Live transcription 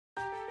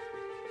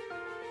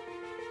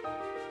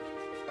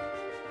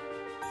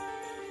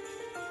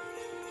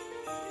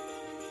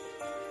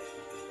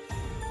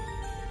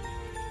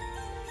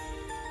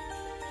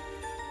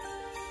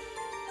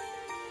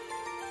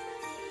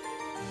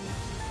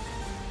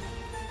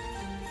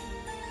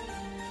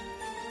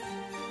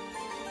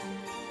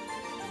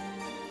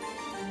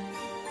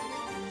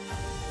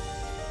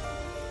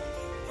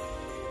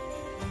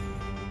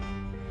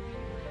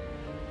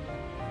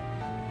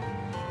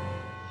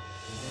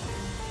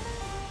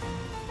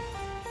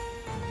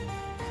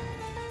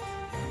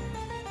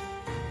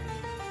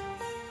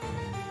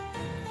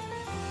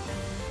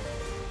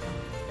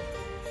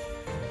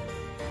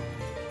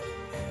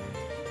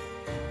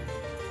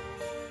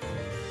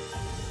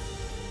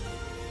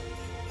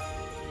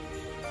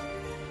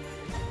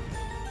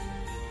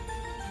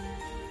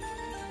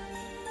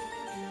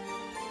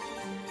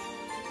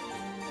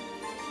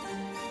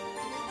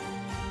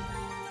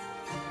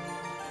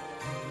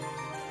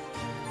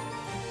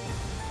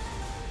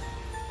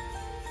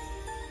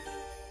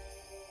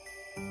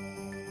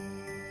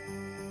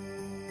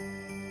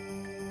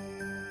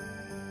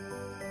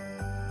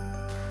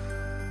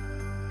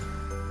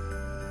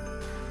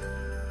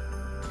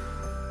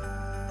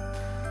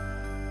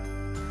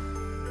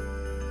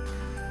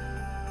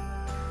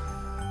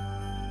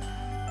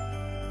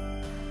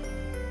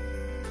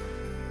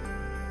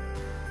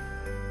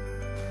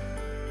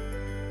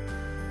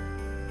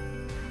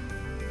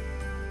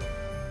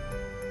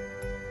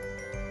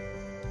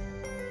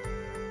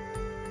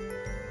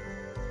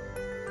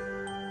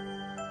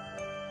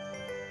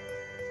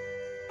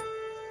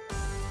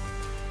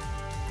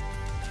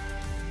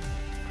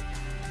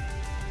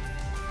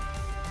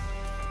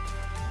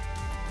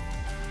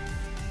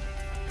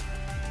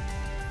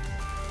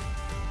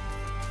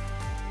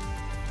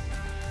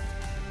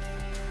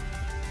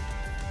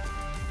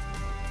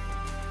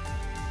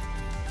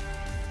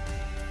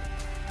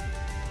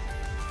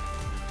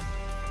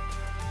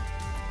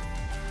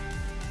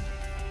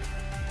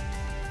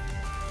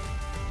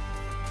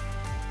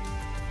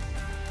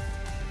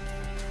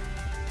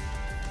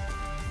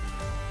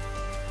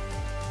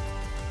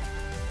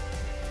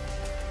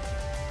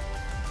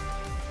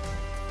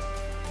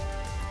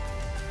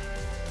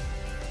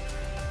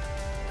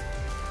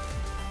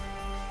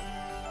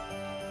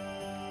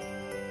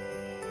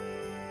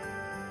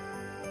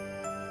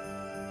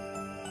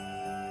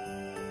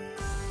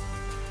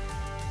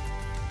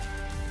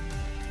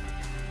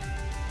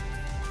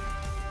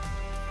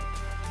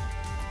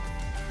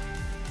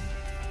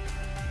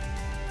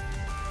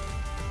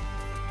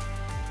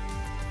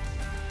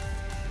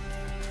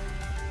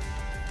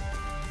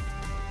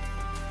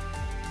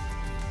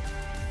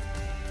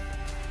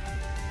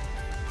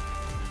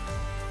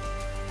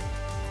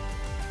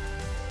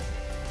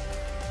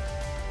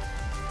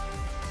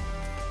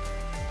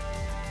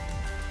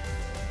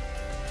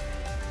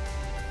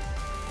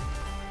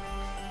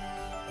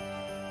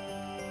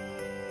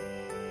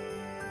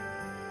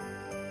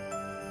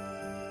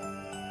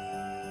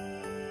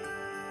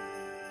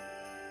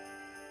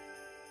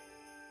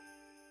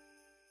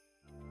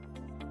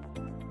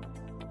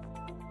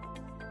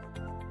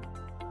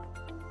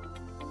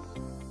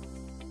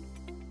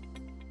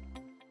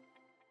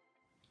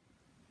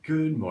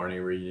Good morning,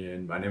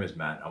 Reunion. My name is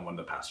Matt. I'm one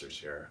of the pastors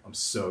here. I'm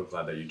so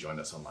glad that you joined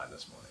us online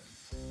this morning.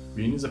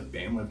 Reunion is a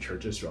family of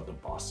churches throughout the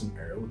Boston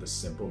area with a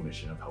simple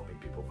mission of helping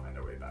people find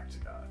their way back to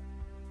God.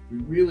 We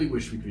really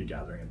wish we could be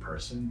gathering in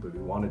person, but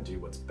we want to do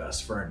what's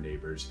best for our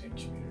neighbors and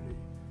community.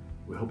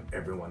 We hope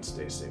everyone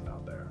stays safe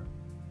out there.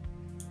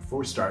 Before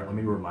we start, let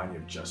me remind you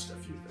of just a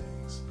few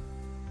things.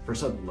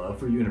 First, I'd love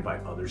for you to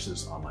invite others to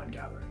this online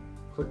gathering.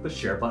 Click the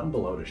share button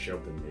below to share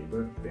with a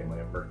neighbor, family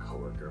member,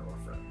 coworker, or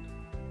friend.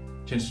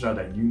 Chances are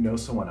that you know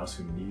someone else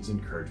who needs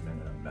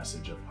encouragement and a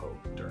message of hope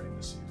during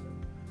the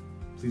season.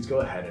 Please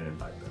go ahead and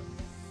invite them.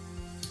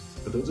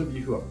 For those of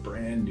you who are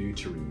brand new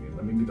to Reunion,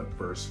 let me be the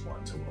first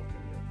one to welcome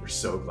you. We're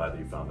so glad that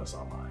you found us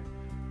online.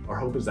 Our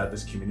hope is that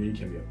this community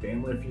can be a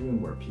family of you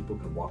and where people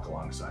can walk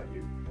alongside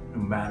you,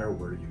 no matter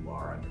where you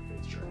are on your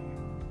faith journey.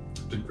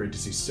 It's been great to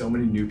see so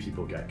many new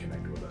people get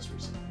connected with us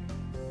recently.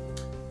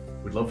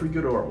 We'd love for you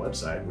to go to our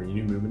website,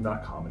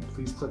 reunionmovement.com, and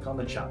please click on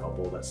the chat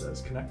bubble that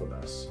says connect with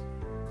us.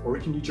 Or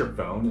you can use your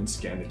phone and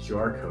scan the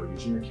QR code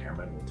using your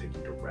camera and we'll take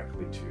you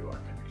directly to our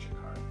connection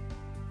card.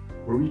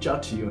 We'll reach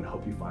out to you and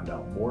help you find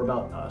out more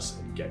about us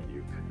and get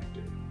you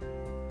connected.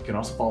 You can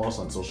also follow us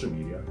on social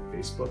media,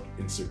 Facebook,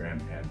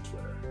 Instagram, and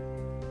Twitter.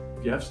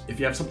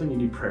 If you have something you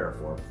need prayer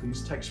for,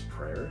 please text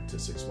prayer to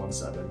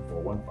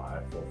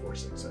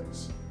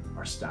 617-415-4466.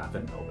 Our staff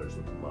and elders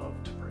would love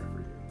to pray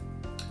for you.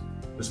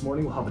 This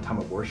morning we'll have a time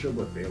of worship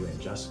with Bailey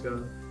and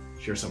Jessica,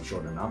 share some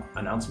short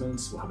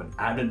announcements. We'll have an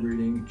Advent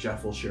reading.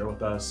 Jeff will share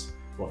with us.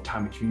 We'll have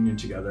time of communion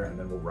together, and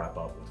then we'll wrap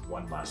up with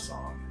one last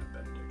song and a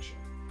benediction.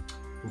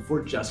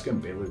 Before Jessica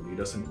and Bailey lead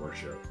us in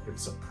worship, we have a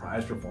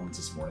surprise performance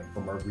this morning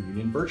from our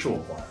Reunion virtual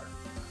choir.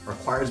 Our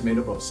choir is made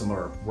up of some of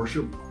our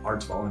worship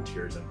arts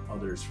volunteers and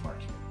others from our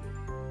community.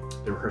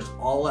 They rehearsed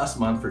all last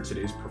month for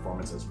today's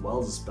performance, as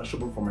well as a special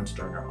performance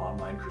during our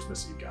online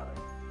Christmas Eve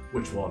gathering,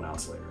 which we'll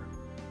announce later.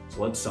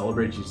 So let's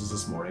celebrate Jesus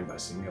this morning by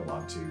singing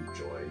along to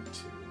Joy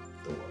to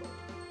the World.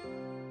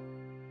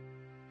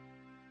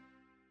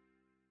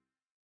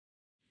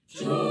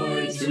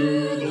 Joy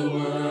to the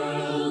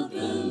world,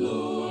 the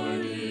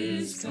Lord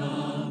is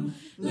come.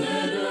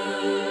 Let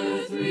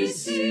earth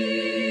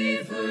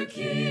receive her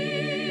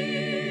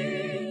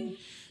King.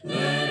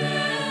 Let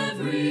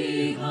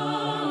every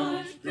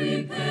heart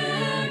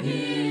prepare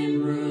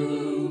him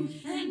room.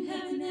 And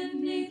heaven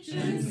and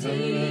nature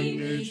sing,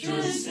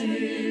 nature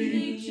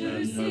sing,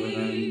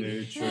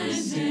 nature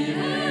sing.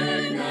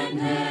 And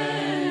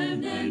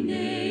heaven and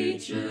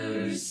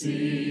nature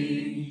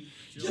sing.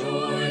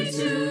 Joy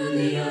to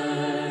the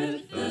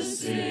earth, the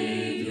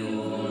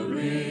Savior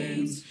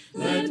reigns.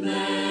 Let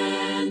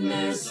men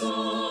their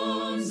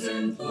songs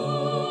employ.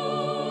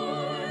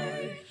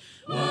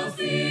 While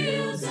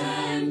fields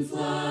and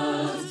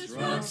floods,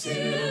 rocks,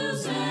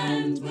 hills,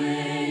 and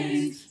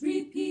plains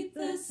repeat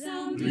the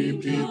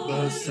sounding joy. Repeat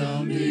the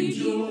sounding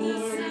joy.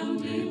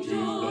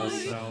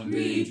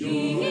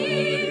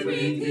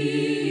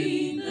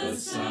 Repeat the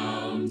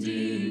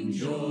sounding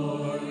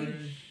joy.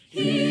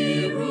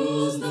 He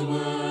rules the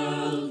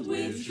world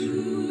with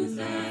truth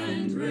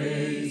and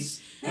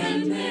grace,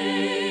 and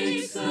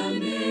makes the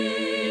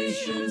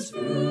nations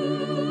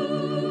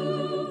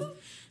prove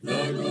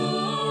the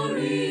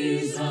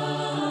glories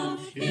of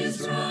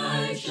his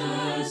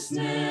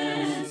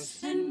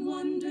righteousness, and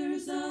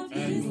wonders of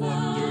his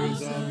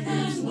love,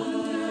 and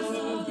wonders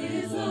of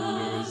his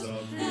love,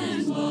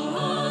 and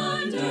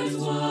wonders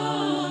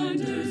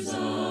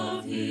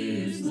of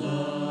his love.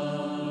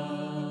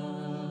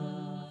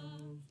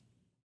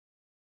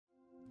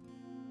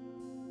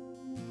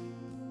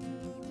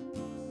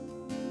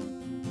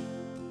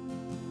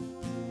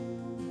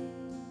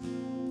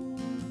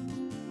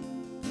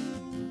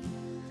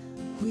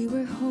 We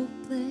were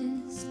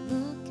hopeless,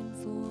 looking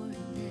for an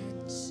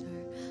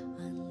answer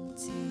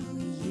until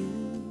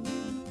you.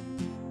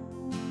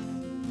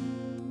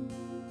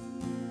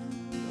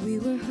 We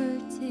were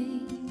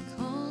hurting,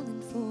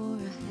 calling for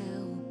a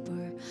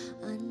helper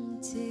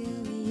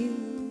until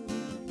you.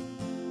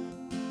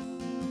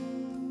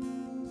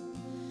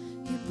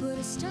 You put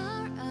a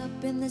star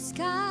up in the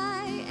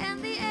sky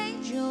and the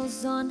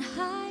angels on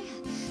high,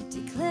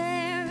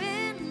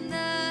 declaring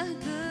the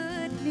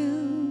good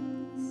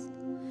news.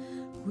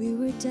 We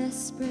were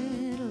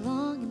desperate,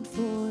 longing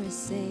for a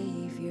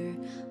Savior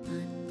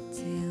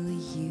until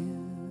you.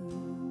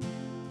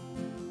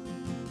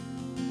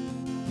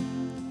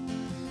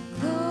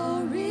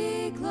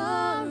 Glory,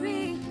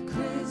 glory,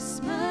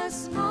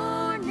 Christmas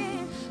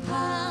morning,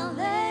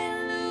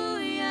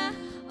 hallelujah,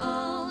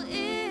 all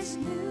is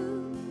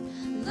new.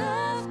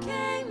 Love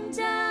came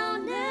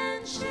down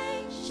and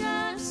changed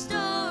our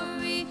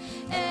story.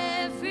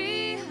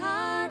 Every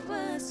heart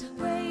was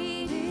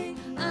waiting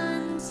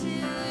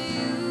until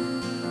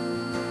you.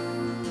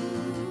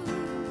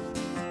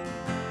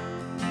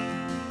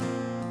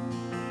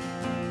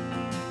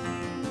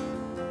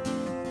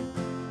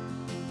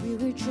 We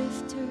were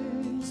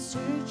drifters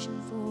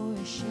searching for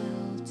a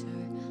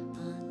shelter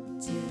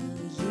until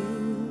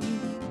you.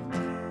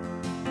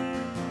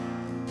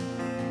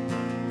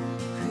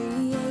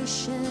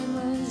 Creation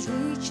was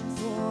reaching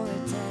for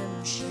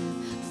redemption,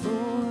 for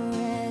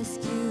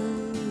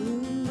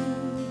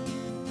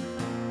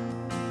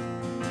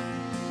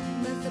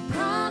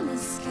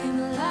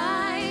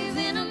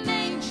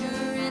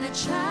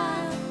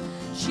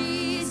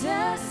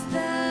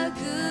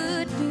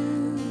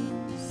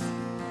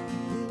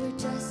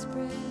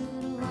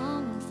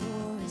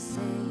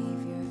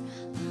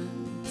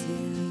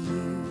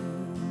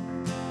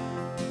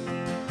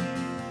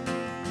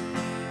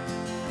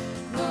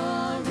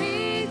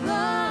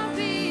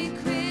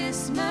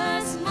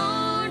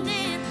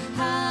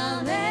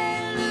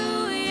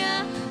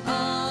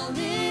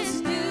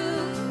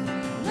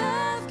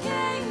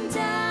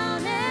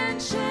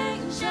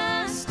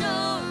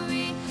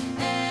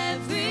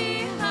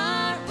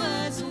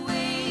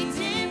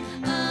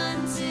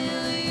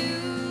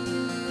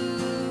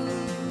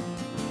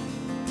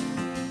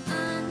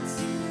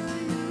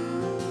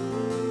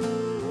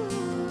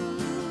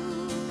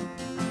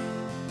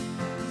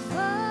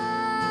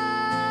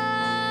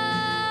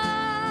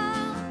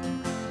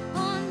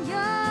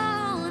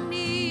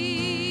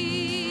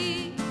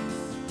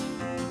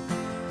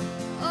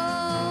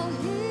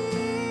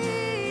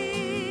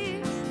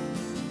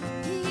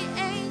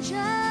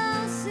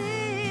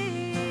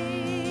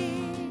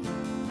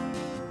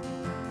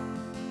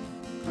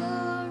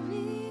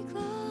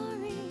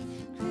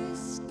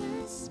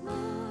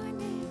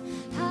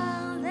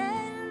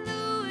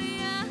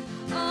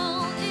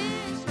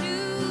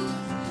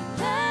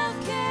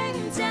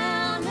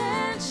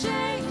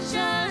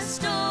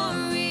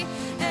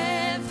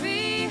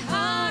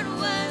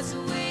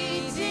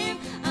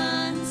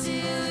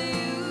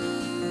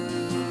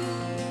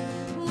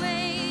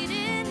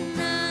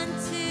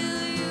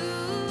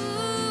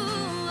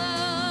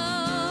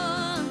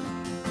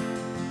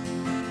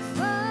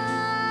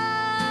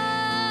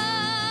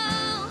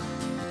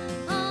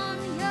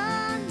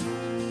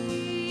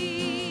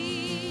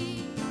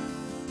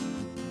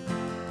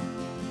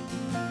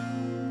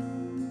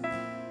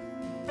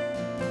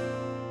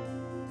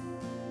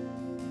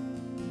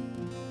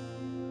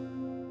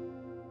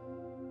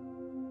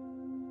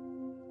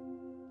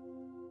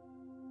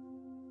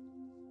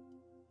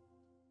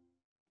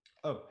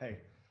Oh, hey,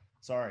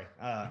 sorry.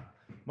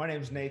 My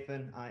name's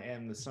Nathan. I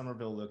am the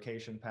Somerville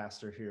location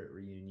pastor here at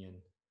Reunion.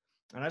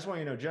 And I just want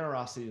you to know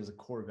generosity is a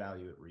core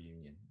value at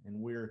Reunion.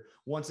 And we're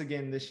once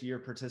again this year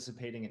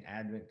participating in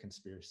Advent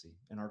Conspiracy.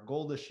 And our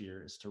goal this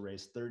year is to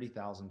raise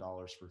 $30,000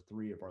 for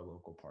 3 of our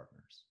local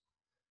partners.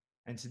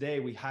 And today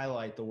we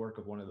highlight the work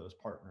of one of those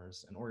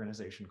partners, an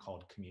organization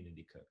called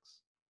Community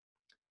Cooks.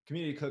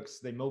 Community Cooks,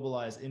 they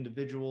mobilize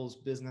individuals,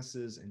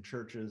 businesses, and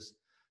churches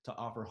to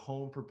offer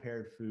home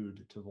prepared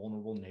food to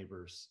vulnerable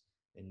neighbors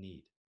in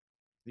need.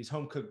 These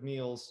home cooked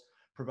meals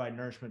provide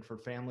nourishment for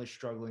families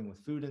struggling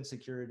with food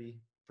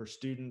insecurity, for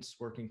students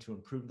working to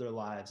improve their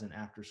lives in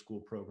after school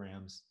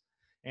programs,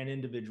 and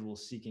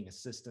individuals seeking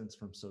assistance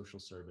from social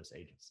service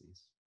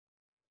agencies.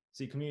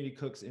 See, Community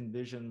Cooks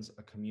envisions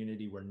a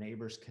community where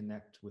neighbors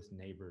connect with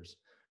neighbors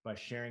by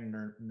sharing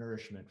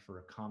nourishment for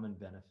a common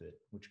benefit,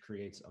 which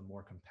creates a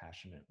more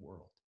compassionate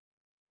world.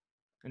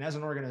 And as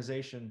an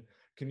organization,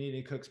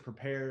 Community Cooks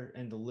prepare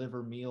and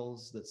deliver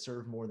meals that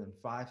serve more than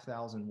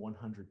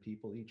 5,100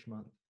 people each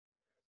month.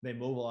 They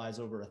mobilize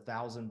over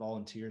 1,000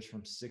 volunteers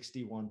from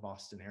 61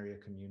 Boston area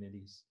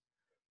communities,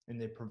 and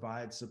they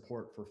provide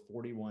support for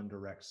 41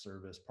 direct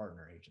service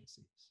partner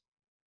agencies.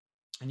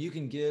 And you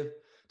can give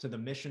to the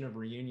mission of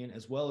Reunion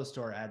as well as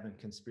to our Advent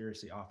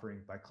Conspiracy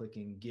offering by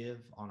clicking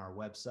Give on our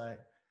website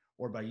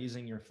or by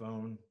using your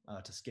phone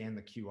to scan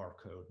the QR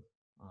code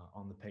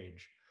on the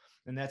page.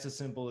 And that's as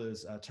simple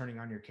as turning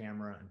on your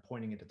camera and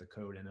pointing it at the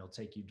code, and it'll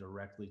take you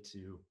directly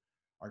to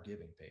our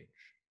giving page.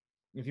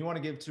 If you want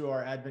to give to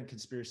our Advent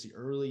Conspiracy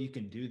early, you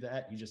can do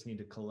that. You just need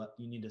to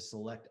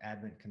select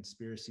Advent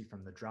Conspiracy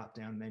from the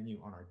drop-down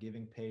menu on our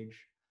giving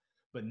page.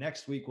 But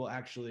next week, we'll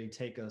actually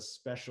take a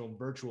special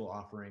virtual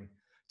offering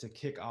to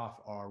kick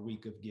off our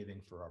week of giving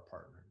for our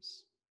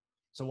partners.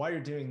 So while you're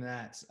doing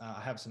that,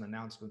 I have some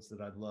announcements that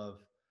I'd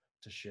love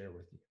to share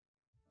with you.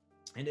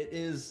 And it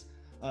is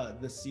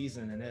the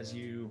season, and as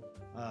you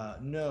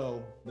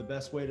know, the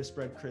best way to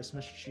spread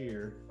Christmas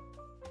cheer,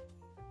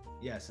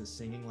 yes, is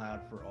singing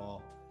loud for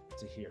all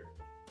to hear.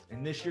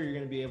 And this year, you're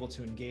going to be able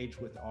to engage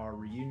with our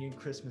Reunion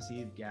Christmas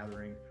Eve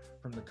gathering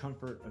from the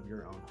comfort of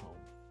your own home.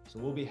 So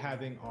we'll be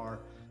having our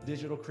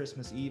digital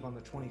Christmas Eve on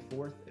the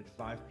 24th at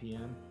 5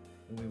 p.m.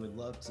 And we would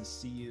love to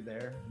see you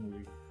there. And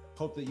we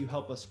hope that you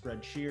help us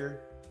spread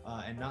cheer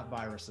and not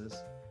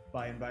viruses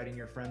by inviting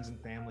your friends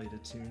and family to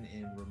tune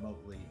in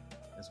remotely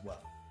as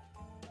well.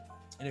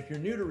 And if you're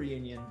new to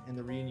Reunion and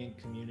the Reunion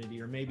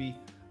community, or maybe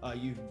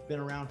you've been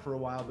around for a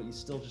while, but you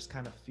still just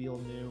kind of feel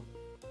new,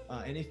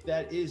 and if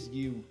that is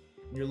you,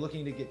 and you're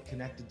looking to get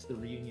connected to the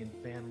Reunion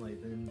family,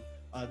 then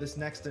this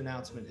next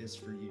announcement is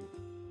for you.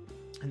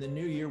 In the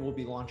new year, we'll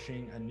be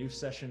launching a new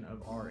session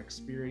of our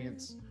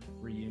Experience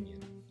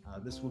Reunion.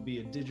 This will be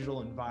a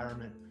digital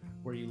environment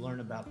where you learn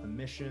about the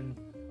mission,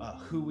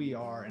 who we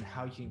are, and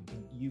how you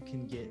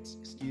can get,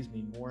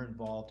 more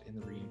involved in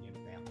the Reunion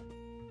family.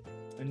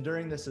 And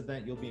during this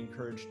event, you'll be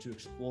encouraged to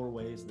explore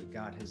ways that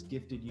God has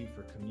gifted you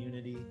for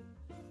community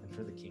and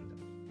for the kingdom.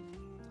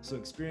 So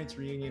Experience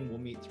Reunion will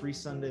meet 3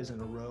 Sundays in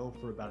a row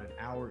for about an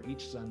hour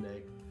each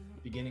Sunday,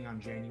 beginning on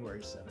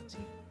January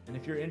 17th. And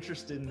if you're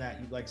interested in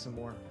that, you'd like some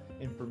more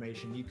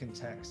information, you can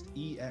text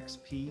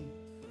EXP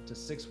to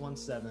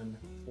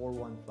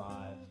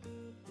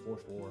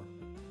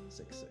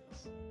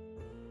 617-415-4466.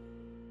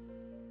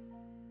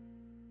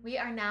 We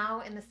are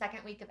now in the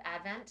second week of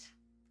Advent,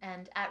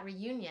 and at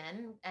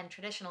Reunion and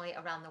traditionally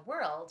around the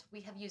world,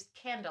 we have used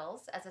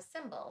candles as a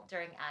symbol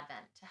during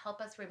Advent to help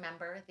us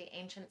remember the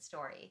ancient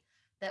story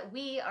that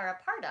we are a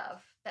part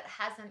of that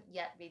hasn't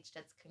yet reached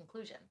its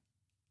conclusion.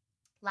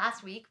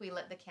 Last week, we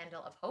lit the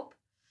candle of hope,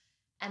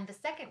 and the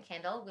second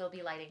candle we'll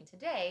be lighting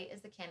today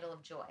is the candle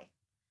of joy.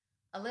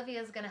 Olivia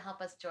is going to help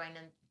us join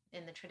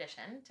in the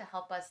tradition to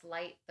help us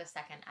light the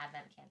second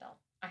Advent candle.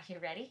 Are you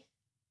ready?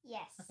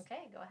 Yes.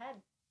 Okay, go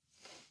ahead.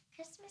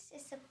 Christmas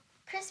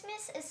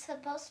is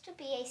supposed to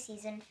be a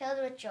season filled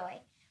with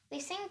joy. We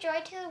sing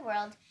joy to the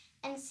world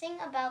and sing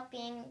about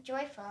being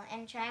joyful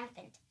and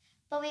triumphant,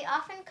 but we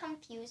often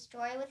confuse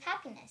joy with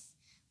happiness.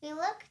 We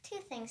look to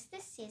things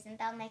this season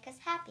that will make us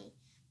happy,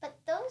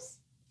 but those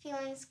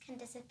feelings can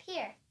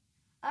disappear.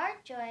 Our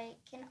joy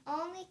can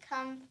only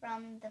come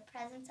from the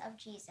presence of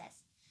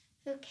Jesus,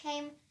 who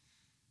came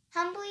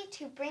humbly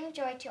to bring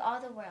joy to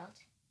all the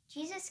world.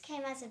 Jesus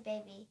came as a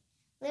baby,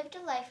 lived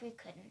a life we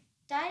couldn't,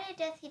 died a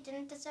death he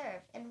didn't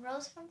deserve, and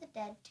rose from the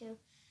dead to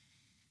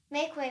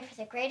make way for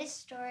the greatest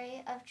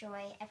story of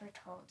joy ever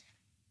told.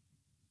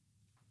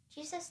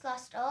 Jesus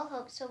lost all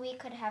hope so we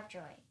could have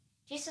joy.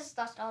 Jesus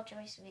lost all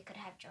joy so we could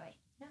have joy.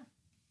 Yeah.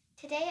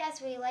 Today,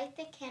 as we light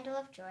the candle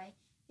of joy,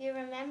 we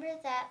remember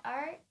that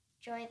our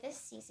joy this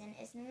season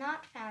is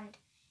not found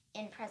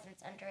in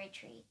presents under a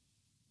tree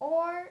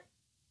or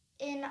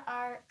in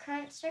our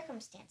current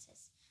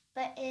circumstances,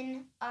 but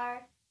in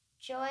our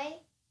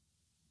joy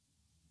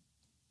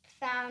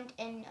found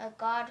in a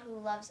God who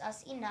loves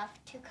us enough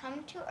to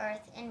come to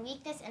earth in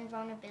weakness and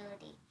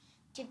vulnerability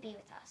to be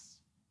with us.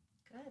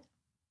 Good.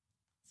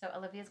 So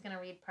Olivia's going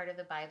to read part of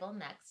the Bible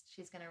next.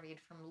 She's going to read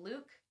from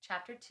Luke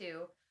chapter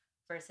 2,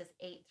 verses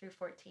 8 through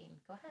 14.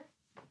 Go ahead.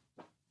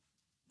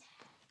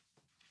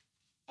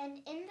 And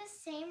in the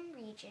same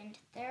region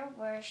there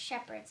were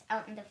shepherds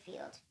out in the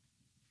field,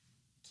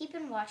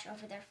 keeping watch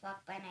over their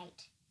flock by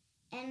night.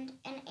 And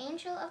an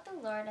angel of the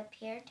Lord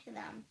appeared to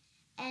them,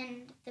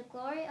 and the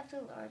glory of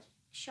the Lord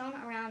shone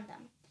around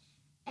them,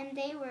 and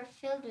they were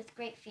filled with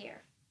great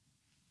fear.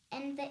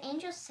 And the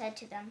angel said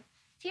to them,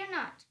 "Fear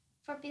not,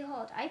 for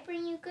behold, I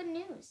bring you good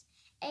news,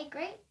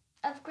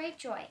 of great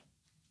joy,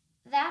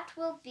 that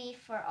will be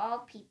for all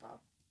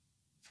people.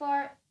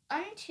 For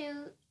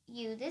unto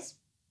you this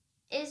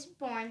is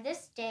born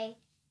this day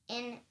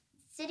in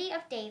the city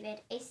of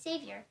David a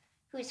Savior,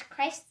 who is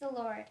Christ the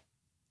Lord.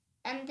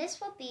 And this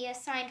will be a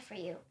sign for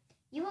you.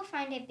 You will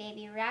find a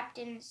baby wrapped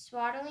in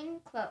swaddling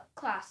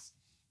cloths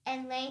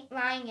and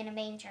lying in a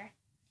manger."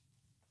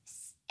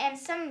 And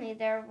suddenly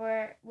there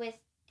were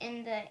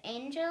within the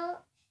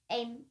angel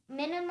a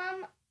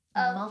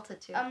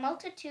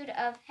multitude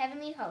of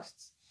heavenly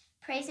hosts,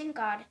 praising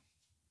God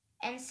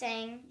and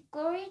saying,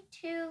 "Glory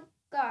to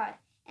God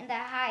in the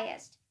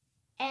highest,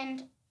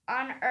 and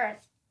on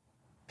earth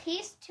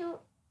peace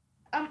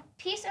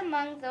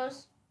among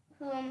those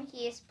whom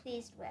he is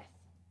pleased with."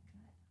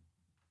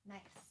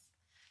 Nice.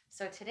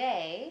 So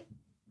today,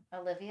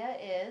 Olivia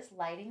is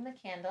lighting the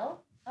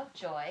candle of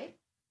joy.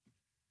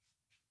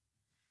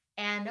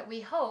 And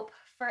we hope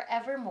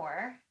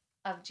forevermore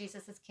of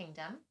Jesus'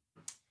 kingdom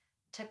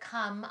to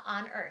come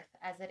on earth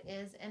as it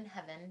is in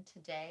heaven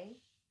today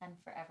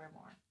and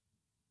forevermore.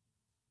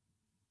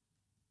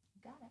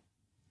 You got it.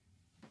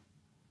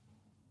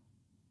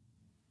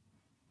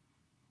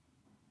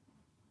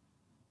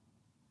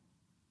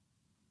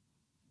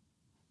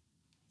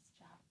 Nice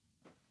job.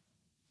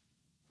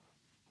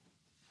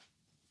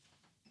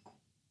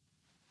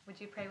 Would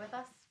you pray with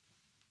us?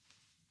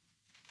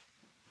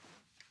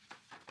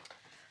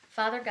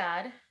 Father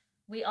God,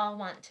 we all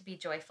want to be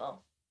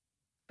joyful,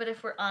 but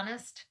if we're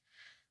honest,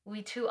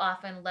 we too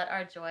often let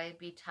our joy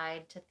be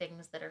tied to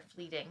things that are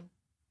fleeting.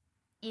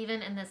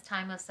 Even in this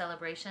time of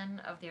celebration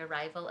of the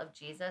arrival of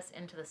Jesus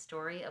into the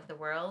story of the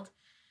world,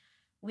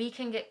 we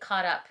can get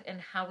caught up in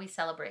how we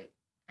celebrate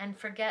and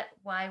forget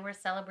why we're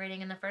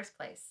celebrating in the first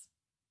place.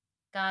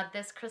 God,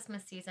 this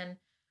Christmas season,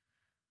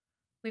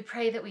 we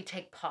pray that we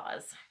take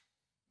pause,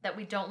 that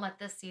we don't let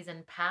this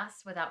season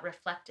pass without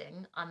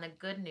reflecting on the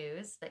good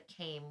news that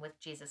came with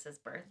Jesus'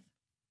 birth.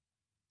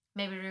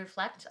 May we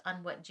reflect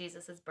on what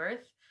Jesus'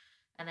 birth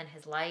and then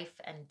his life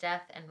and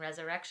death and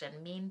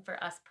resurrection mean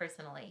for us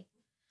personally.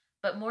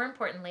 But more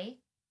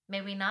importantly,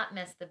 may we not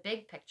miss the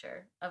big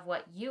picture of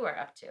what you are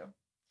up to,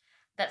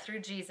 that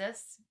through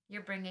Jesus,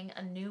 you're bringing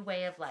a new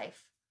way of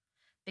life.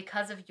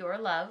 Because of your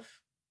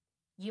love,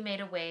 you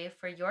made a way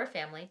for your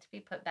family to be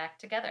put back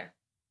together.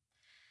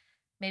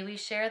 May we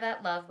share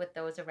that love with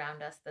those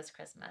around us this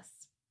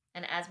Christmas.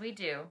 And as we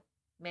do,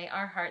 may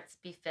our hearts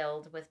be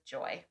filled with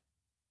joy,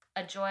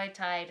 a joy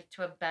tied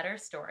to a better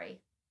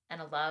story and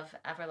a love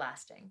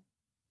everlasting.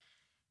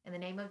 In the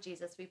name of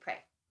Jesus, we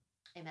pray.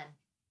 Amen.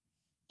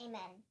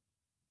 Amen.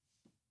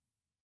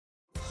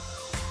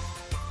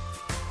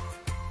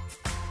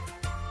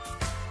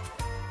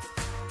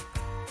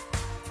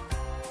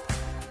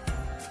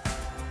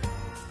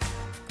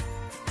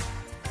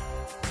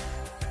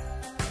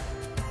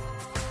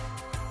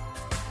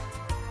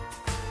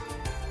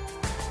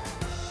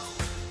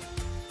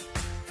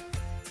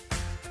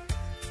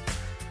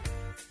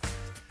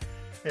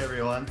 Hey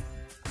everyone,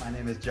 my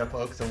name is Jeff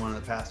Oakes. I'm one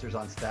of the pastors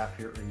on staff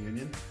here at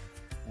Reunion,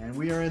 and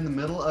we are in the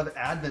middle of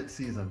Advent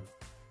season.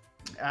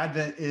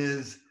 Advent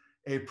is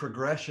a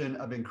progression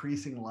of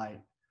increasing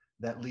light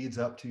that leads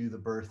up to the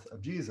birth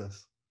of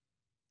Jesus.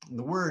 And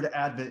the word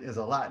Advent is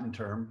a Latin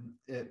term.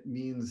 It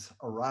means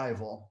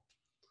arrival.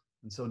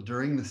 And so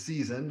during the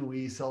season,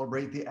 we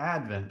celebrate the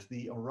Advent,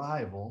 the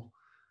arrival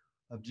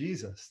of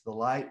Jesus, the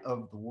light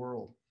of the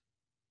world.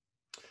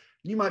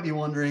 You might be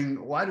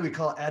wondering, why do we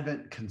call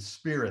Advent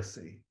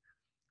conspiracy?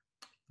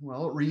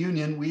 Well, at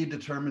Reunion, we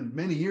determined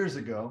many years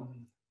ago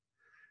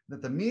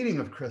that the meaning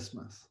of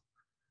Christmas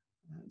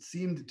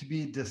seemed to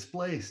be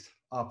displaced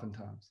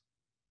oftentimes.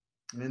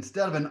 And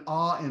instead of an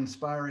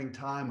awe-inspiring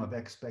time of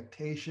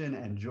expectation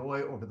and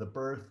joy over the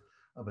birth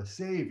of a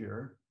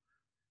Savior,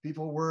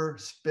 people were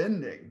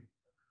spending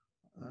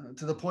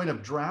to the point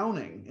of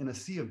drowning in a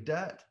sea of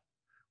debt,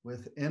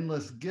 with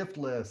endless gift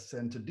lists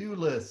and to-do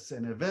lists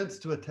and events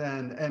to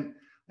attend and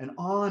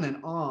on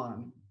and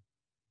on.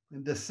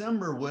 And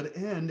December would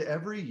end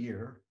every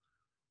year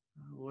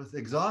with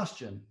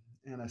exhaustion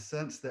and a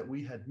sense that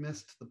we had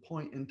missed the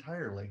point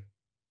entirely.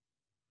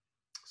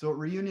 So at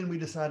Reunion, we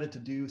decided to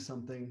do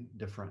something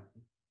different.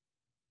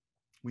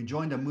 We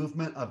joined a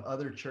movement of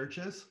other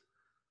churches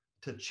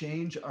to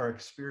change our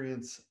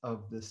experience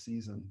of this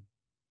season.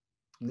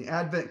 And the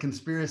Advent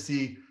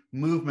conspiracy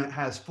movement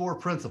has 4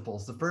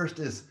 principles. The first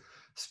is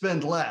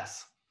spend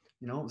less,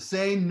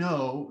 say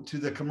no to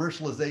the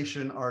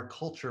commercialization our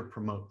culture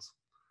promotes.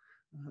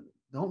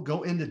 Don't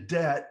go into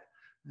debt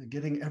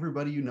getting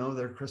everybody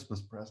their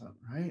Christmas present,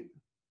 right?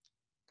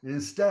 And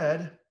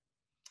instead,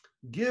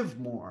 give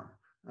more.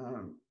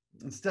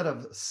 Instead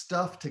of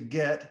stuff to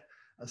get,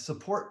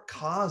 support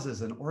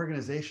causes and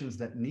organizations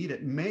that need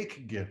it.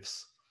 Make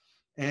gifts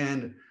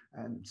and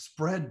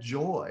spread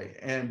joy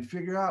and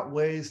figure out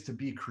ways to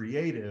be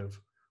creative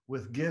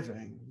with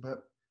giving,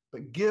 but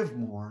give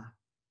more,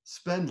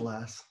 spend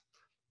less,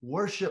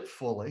 worship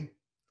fully,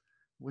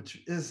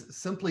 which is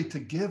simply to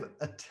give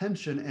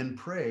attention and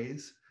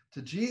praise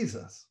to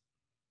Jesus.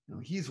 You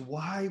know, he's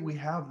why we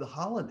have the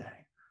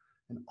holiday,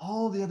 and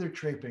all the other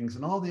trappings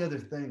and all the other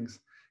things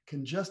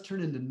can just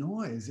turn into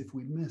noise if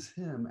we miss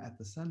him at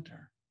the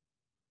center.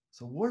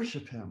 So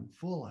worship him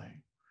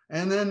fully,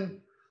 and then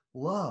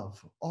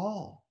love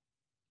all.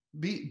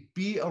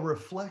 Be a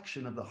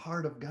reflection of the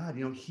heart of God.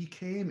 You know, he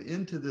came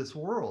into this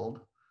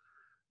world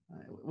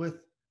with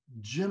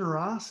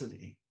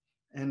generosity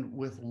and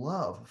with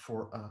love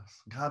for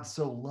us. God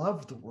so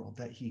loved the world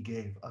that he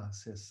gave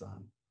us his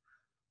son.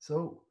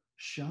 So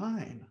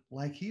shine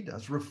like he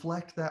does,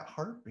 reflect that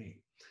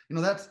heartbeat. You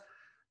know,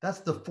 that's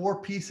the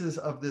four pieces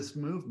of this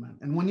movement.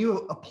 And when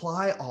you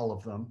apply all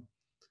of them,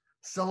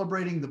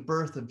 celebrating the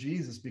birth of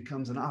Jesus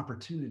becomes an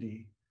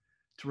opportunity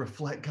to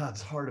reflect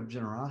God's heart of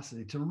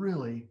generosity, to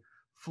really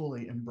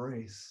fully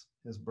embrace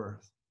his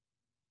birth.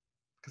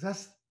 Because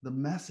that's the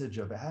message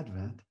of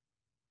Advent.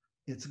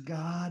 It's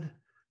God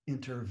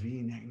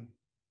intervening,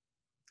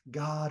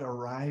 God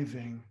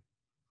arriving.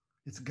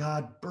 It's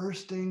God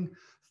bursting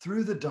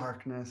through the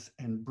darkness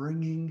and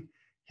bringing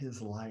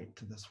his light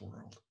to this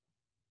world.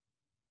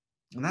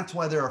 And that's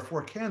why there are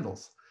four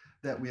candles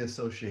that we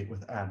associate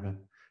with Advent.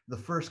 The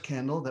first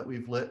candle that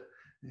we've lit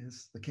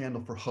is the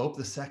candle for hope.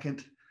 The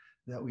second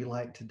that we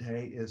light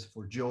today is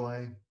for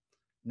joy.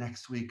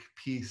 Next week,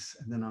 peace.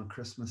 And then on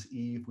Christmas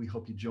Eve, we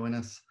hope you join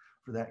us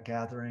for that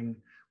gathering.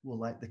 We'll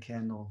light the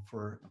candle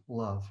for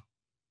love.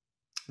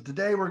 But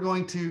today we're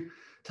going to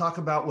talk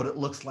about what it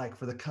looks like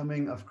for the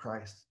coming of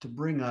Christ to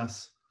bring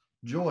us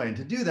joy. And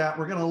to do that,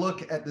 we're going to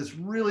look at this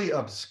really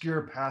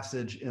obscure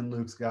passage in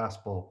Luke's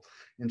gospel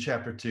in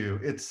chapter 2.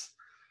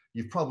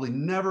 You've probably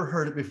never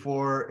heard it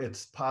before.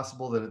 It's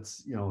possible that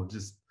it's,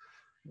 just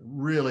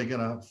really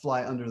going to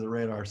fly under the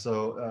radar.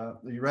 So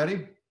are you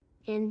ready?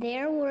 And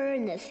there were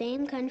in the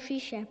same country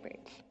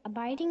shepherds,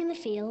 abiding in the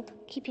field,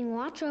 keeping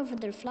watch over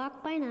their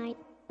flock by night.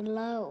 And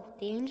lo,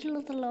 the angel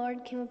of the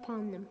Lord came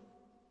upon them.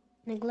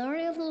 And the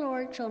glory of the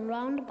Lord shone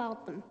round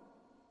about them.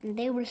 And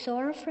they were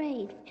sore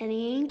afraid. And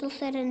the angel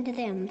said unto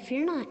them,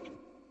 Fear not,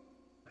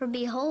 for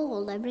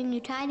behold, I bring you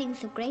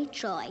tidings of great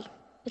joy,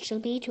 which shall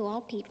be to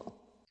all people.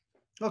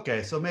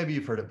 Okay, so maybe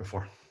you've heard it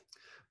before,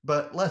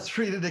 but let's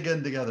read it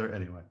again together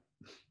anyway.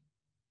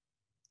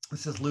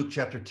 This is Luke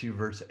chapter 2,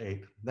 verse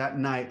 8. That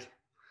night,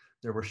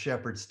 there were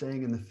shepherds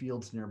staying in the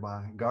fields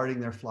nearby, guarding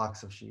their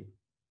flocks of sheep.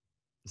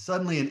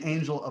 Suddenly, an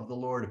angel of the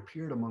Lord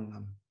appeared among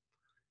them,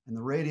 and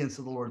the radiance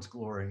of the Lord's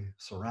glory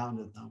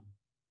surrounded them,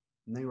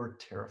 and they were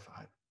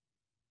terrified.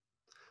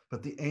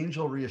 But the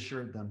angel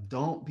reassured them.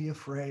 Don't be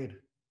afraid, he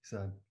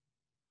said.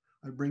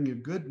 I bring you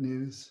good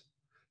news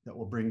that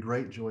will bring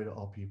great joy to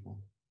all people.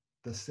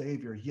 The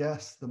Savior,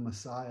 yes, the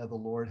Messiah, the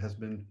Lord, has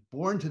been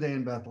born today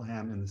in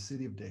Bethlehem in the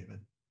city of David,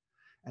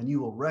 and you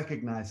will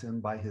recognize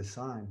him by his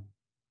sign.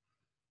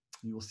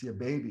 You will see a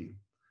baby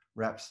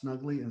wrapped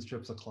snugly in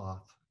strips of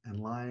cloth and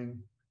lying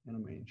in a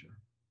manger.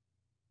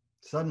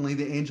 Suddenly,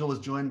 the angel was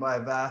joined by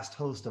a vast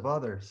host of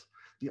others,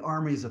 the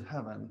armies of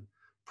heaven,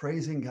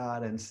 praising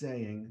God and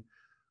saying,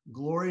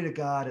 Glory to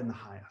God in the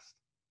highest,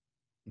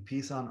 and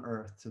peace on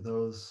earth to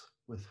those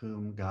with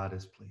whom God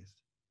is pleased.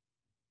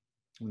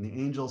 When the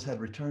angels had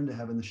returned to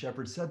heaven, the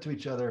shepherds said to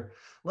each other,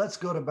 Let's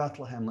go to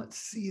Bethlehem. Let's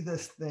see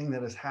this thing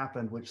that has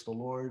happened, which the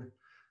Lord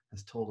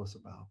has told us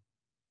about.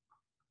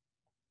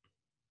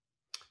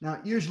 Now,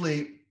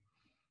 usually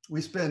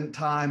we spend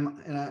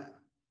time in a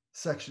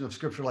section of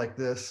scripture like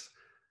this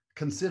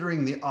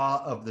considering the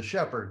awe of the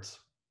shepherds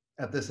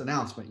at this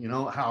announcement. You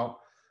know, how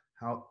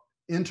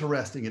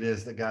interesting it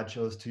is that God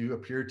chose to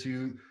appear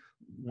to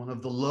one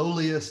of the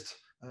lowliest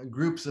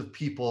groups of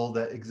people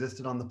that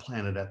existed on the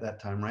planet at that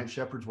time, right?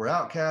 Shepherds were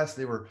outcasts.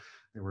 They were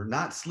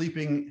not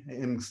sleeping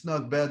in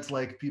snug beds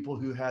like people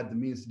who had the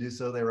means to do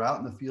so. They were out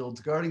in the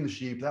fields guarding the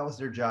sheep. That was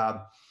their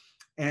job.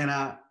 And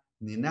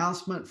the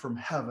announcement from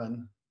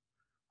heaven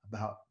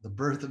about the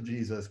birth of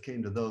Jesus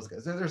came to those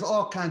guys. There's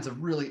all kinds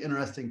of really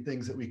interesting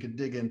things that we could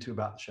dig into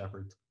about the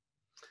shepherds,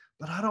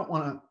 but I don't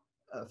want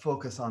to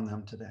focus on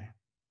them today.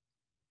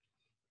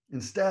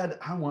 Instead,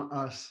 I want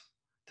us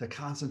to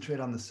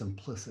concentrate on the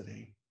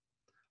simplicity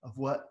of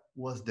what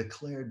was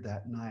declared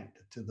that night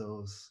to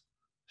those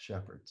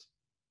shepherds.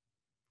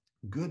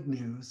 Good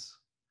news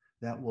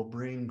that will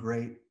bring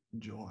great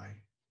joy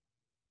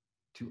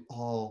to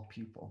all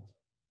people.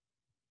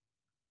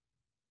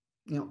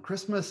 You know,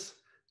 Christmas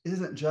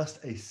isn't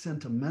just a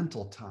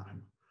sentimental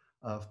time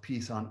of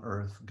peace on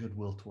earth,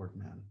 goodwill toward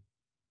men.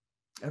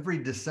 Every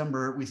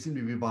December, we seem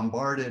to be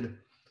bombarded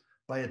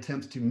by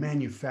attempts to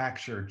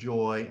manufacture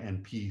joy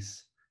and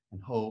peace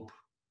and hope.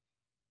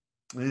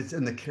 And it's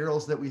in the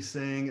carols that we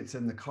sing, it's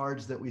in the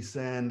cards that we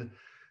send, and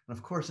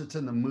of course, it's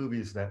in the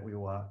movies that we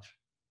watch.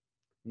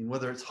 I mean,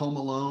 whether it's Home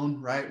Alone,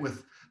 right,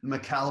 with the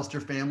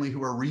McAllister family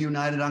who are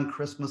reunited on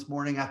Christmas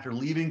morning after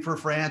leaving for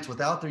France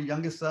without their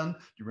youngest son. Do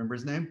you remember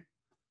his name?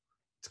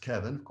 It's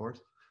Kevin, of course.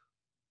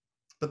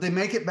 But they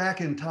make it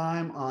back in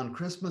time on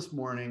Christmas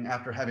morning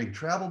after having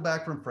traveled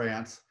back from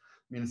France.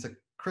 I mean, it's a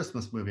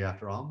Christmas movie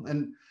after all.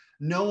 And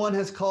no one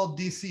has called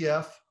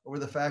DCF over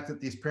the fact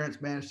that these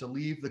parents managed to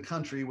leave the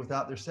country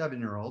without their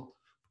 7-year-old.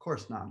 Of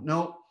course not.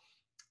 No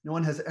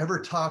one has ever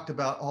talked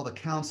about all the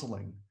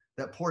counseling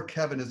that poor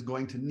Kevin is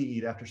going to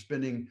need after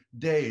spending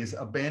days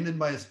abandoned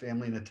by his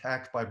family and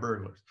attacked by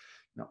burglars.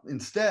 No,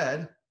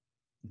 instead,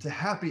 it's a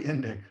happy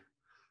ending,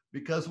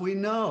 because we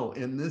know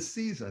in this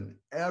season,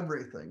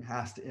 everything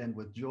has to end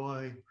with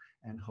joy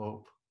and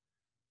hope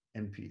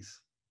and peace.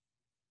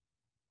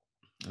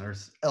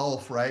 There's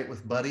Elf, right,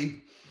 with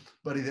Buddy.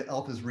 Buddy the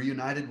Elf is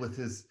reunited with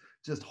his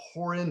just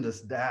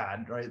horrendous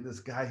dad, right? This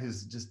guy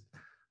who's just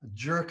a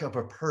jerk of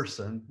a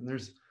person. And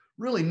there's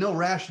really no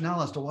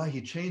rationale as to why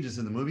he changes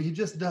in the movie. He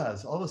just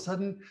does. All of a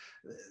sudden,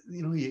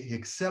 he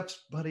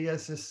accepts Buddy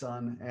as his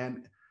son,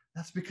 and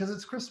that's because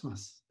it's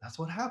Christmas. That's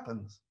what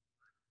happens.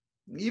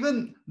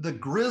 Even the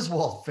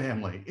Griswold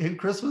family in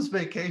Christmas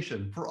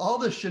Vacation, for all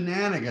the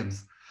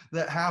shenanigans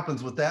that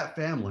happens with that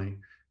family,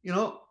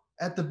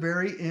 at the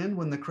very end,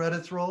 when the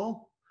credits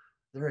roll,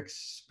 they're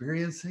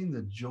experiencing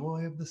the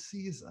joy of the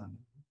season.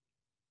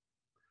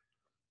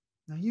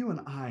 Now, you and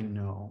I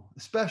know,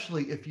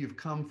 especially if you've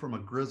come from a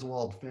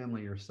Griswold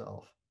family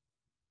yourself,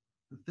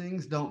 that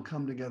things don't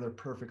come together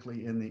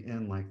perfectly in the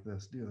end like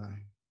this, do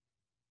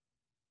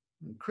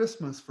they? And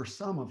Christmas, for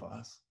some of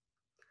us,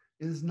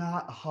 is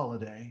not a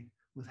holiday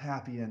with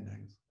happy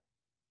endings.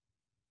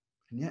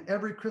 And yet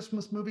every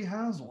Christmas movie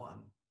has one.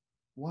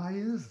 Why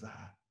is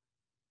that?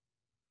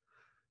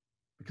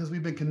 Because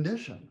we've been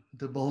conditioned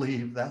to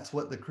believe that's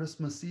what the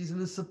Christmas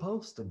season is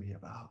supposed to be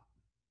about.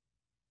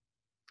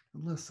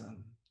 And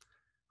listen,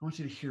 I want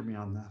you to hear me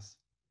on this.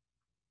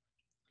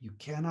 You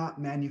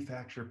cannot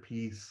manufacture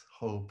peace,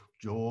 hope,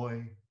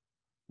 joy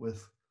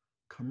with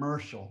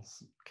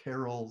commercials,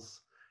 carols,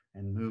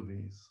 and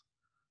movies,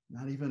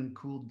 not even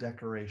cool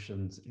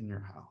decorations in your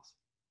house.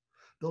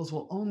 Those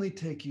will only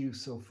take you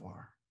so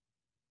far.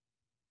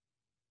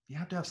 You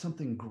have to have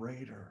something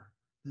greater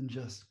than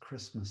just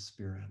Christmas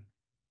spirit.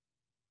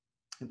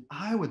 And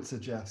I would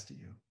suggest to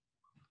you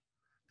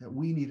that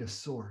we need a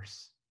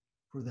source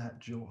for that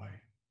joy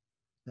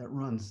that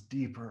runs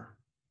deeper,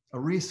 a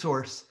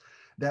resource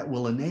that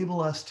will enable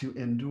us to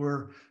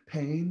endure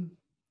pain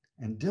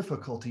and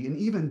difficulty and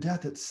even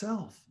death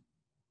itself,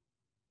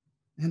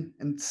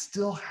 and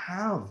still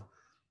have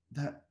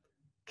that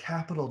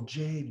capital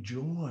J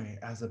joy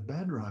as a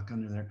bedrock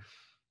under there.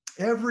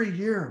 Every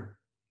year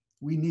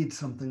we need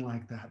something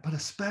like that, but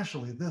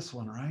especially this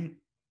one, right?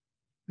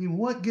 I mean,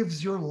 what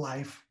gives your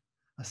life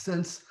a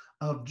sense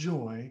of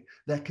joy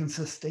that can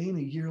sustain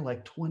a year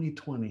like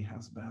 2020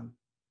 has been?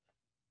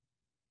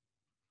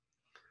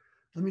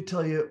 Let me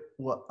tell you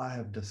what I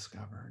have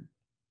discovered.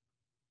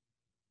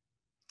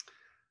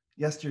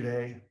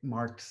 Yesterday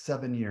marked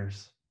 7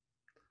 years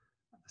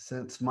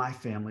since my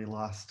family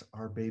lost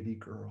our baby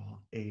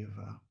girl,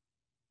 Ava.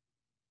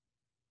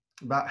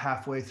 About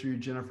halfway through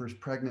Jennifer's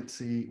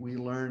pregnancy, we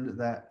learned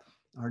that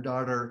our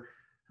daughter,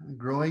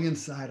 growing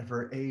inside of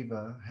her,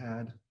 Ava,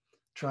 had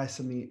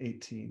trisomy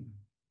 18,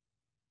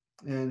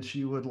 and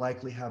she would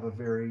likely have a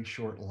very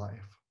short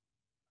life.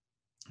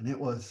 And it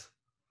was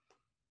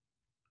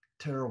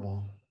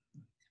terrible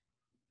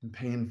and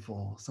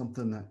painful,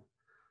 something that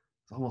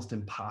is almost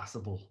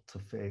impossible to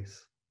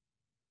face.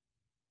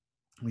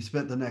 We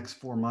spent the next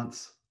 4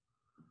 months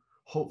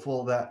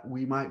hopeful that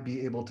we might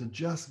be able to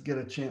just get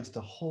a chance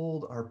to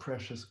hold our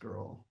precious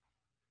girl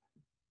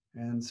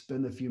and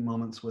spend a few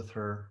moments with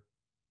her,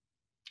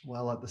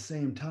 while at the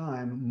same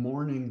time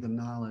mourning the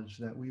knowledge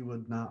that we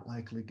would not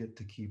likely get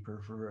to keep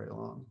her for very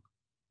long.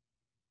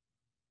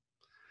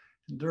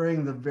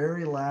 During the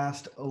very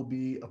last OB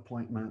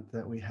appointment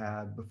that we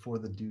had before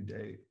the due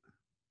date,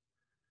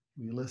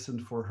 we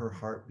listened for her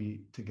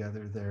heartbeat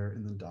together there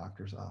in the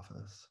doctor's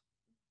office.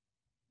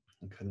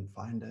 We couldn't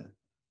find it.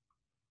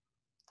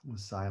 It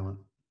was silent.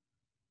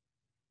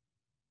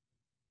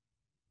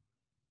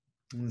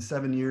 In the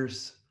 7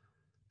 years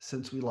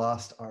since we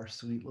lost our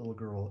sweet little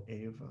girl,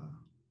 Ava,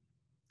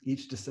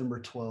 each December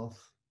 12th,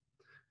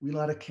 we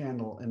light a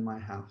candle in my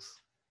house.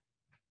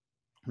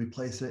 We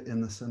place it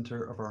in the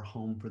center of our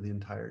home for the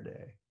entire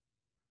day.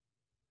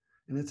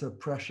 And it's a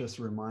precious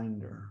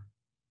reminder.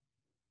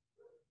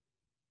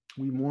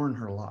 We mourn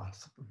her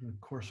loss. Of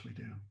course we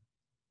do.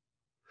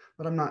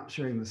 But I'm not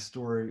sharing this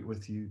story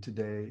with you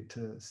today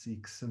to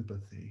seek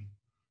sympathy.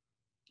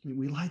 I mean,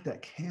 we light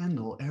that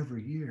candle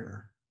every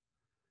year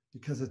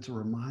because it's a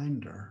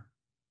reminder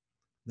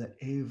that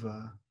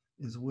Ava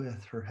is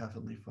with her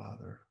Heavenly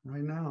Father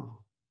right now.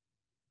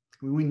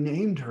 I mean, we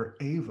named her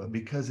Ava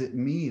because it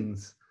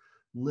means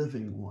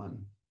living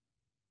one.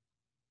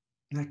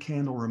 And that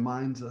candle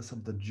reminds us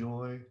of the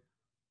joy,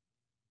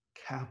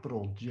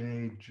 capital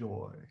J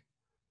joy,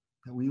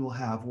 that we will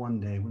have one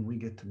day when we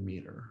get to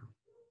meet her,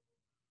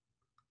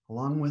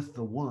 along with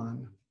the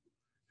one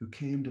who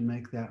came to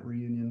make that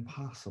reunion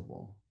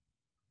possible,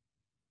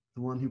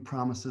 the one who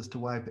promises to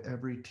wipe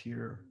every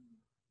tear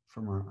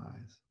from our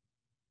eyes.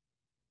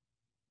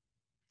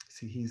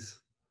 See, he's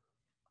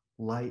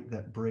light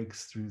that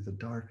breaks through the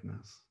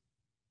darkness.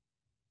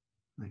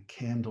 That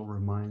candle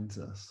reminds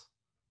us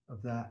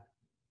of that.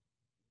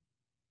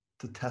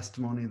 The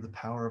testimony of the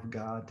power of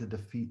God to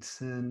defeat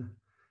sin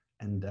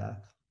and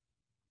death.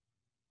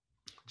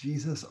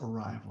 Jesus'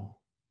 arrival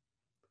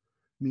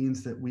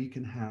means that we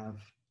can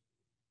have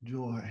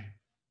joy.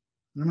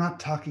 And I'm not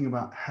talking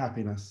about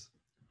happiness.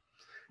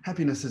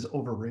 Happiness is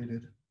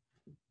overrated.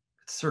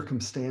 It's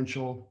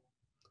circumstantial.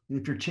 And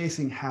if you're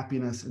chasing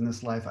happiness in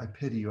this life, I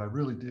pity you. I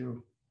really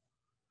do.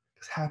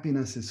 Because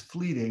happiness is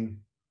fleeting.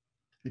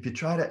 If you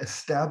try to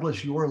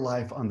establish your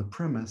life on the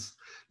premise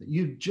that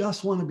you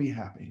just want to be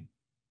happy,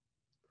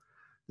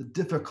 the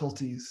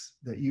difficulties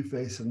that you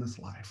face in this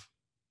life,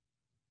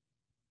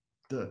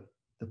 the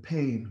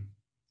pain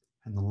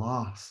and the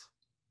loss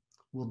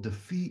will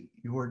defeat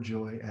your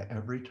joy at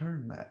every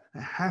turn. That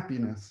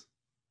happiness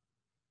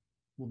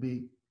will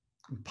be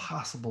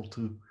impossible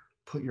to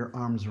put your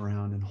arms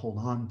around and hold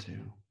on to.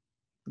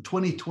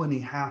 2020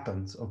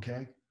 happens,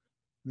 okay? It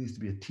needs to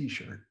be a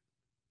t-shirt.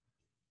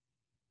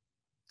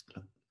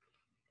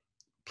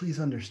 Please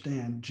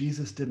understand,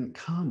 Jesus didn't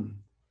come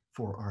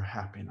for our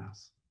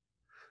happiness.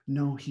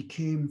 No, he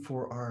came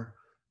for our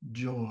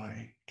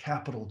joy,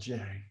 capital J.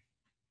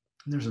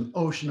 And there's an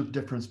ocean of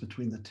difference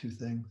between the two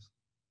things.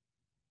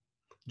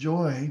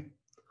 Joy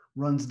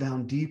runs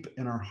down deep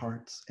in our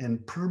hearts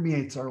and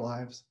permeates our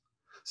lives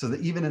so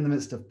that even in the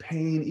midst of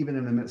pain, even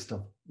in the midst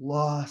of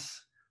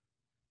loss,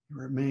 it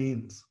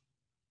remains.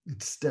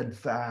 It's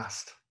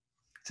steadfast.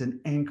 It's an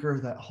anchor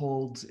that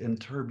holds in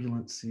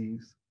turbulent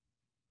seas.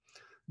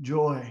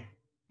 Joy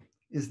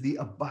is the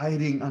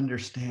abiding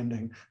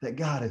understanding that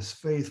God is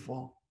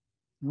faithful.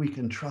 We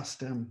can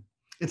trust him.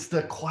 It's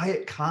the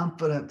quiet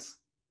confidence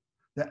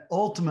that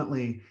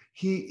ultimately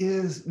he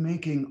is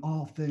making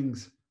all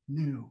things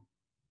new.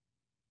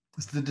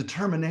 It's the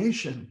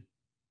determination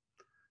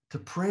to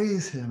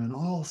praise him in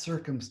all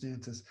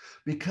circumstances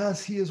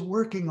because he is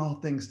working all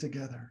things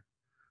together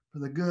for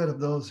the good of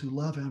those who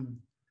love him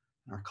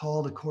and are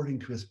called according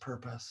to his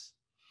purpose,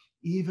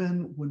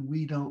 even when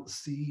we don't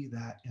see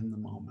that in the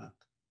moment.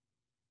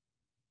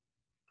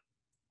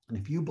 And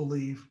if you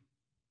believe,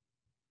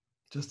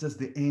 just as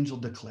the angel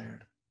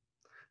declared,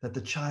 that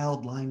the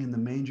child lying in the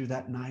manger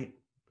that night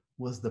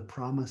was the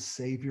promised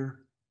Savior,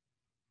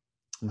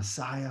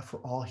 Messiah for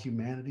all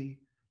humanity,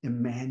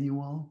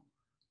 Emmanuel,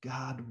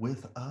 God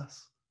with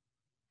us,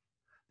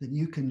 then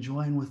you can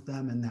join with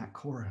them in that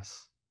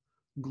chorus.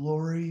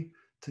 Glory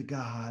to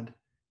God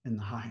in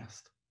the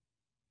highest.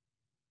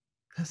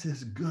 This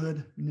is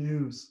good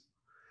news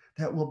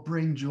that will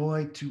bring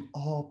joy to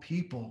all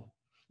people.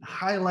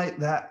 Highlight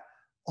that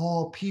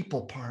all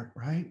people part,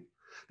 right?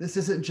 This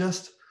isn't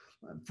just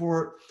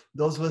for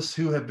those of us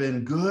who have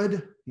been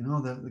good,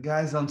 the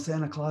guys on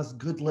Santa Claus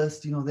good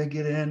list, they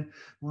get in,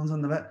 ones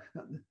on the back.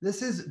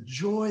 This is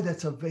joy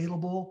that's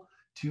available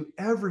to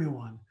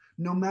everyone,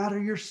 no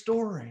matter your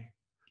story,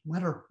 no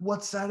matter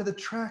what side of the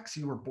tracks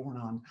you were born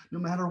on, no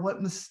matter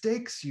what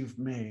mistakes you've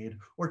made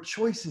or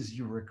choices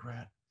you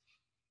regret.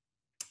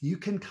 You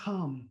can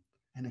come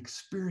and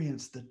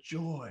experience the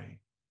joy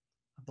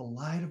of the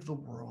light of the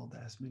world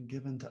that has been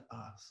given to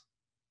us.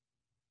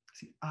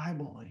 See, I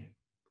believe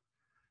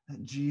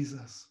that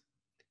Jesus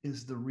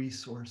is the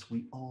resource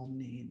we all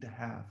need to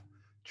have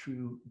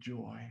true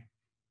joy,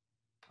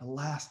 a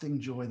lasting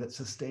joy that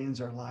sustains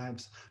our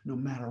lives no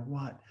matter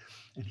what.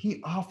 And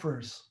he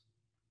offers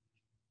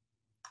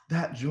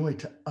that joy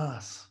to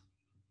us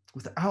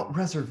without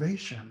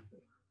reservation,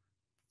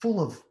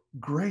 full of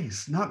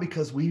grace, not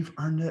because we've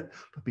earned it,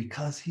 but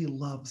because he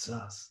loves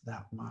us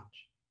that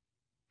much.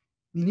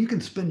 I mean, you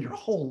can spend your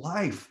whole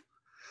life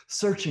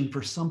searching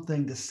for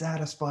something to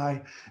satisfy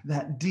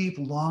that deep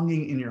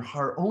longing in your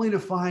heart, only to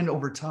find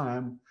over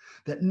time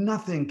that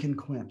nothing can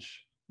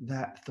quench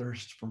that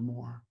thirst for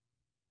more.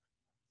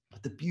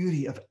 But the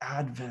beauty of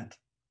Advent,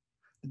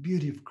 the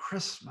beauty of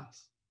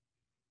Christmas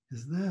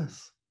is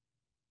this.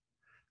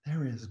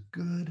 There is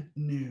good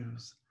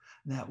news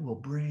that will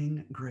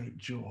bring great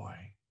joy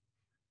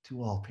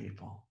to all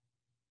people.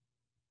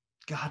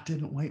 God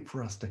didn't wait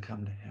for us to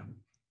come to him.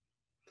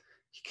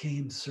 He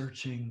came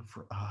searching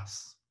for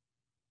us.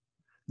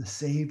 The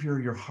Savior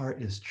your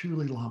heart is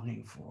truly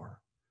longing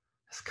for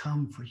has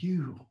come for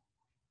you.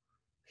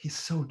 He's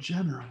so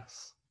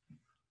generous,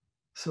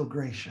 so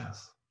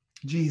gracious.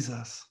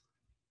 Jesus,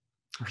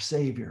 our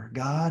Savior,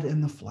 God in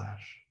the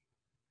flesh,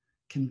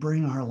 can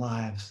bring our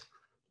lives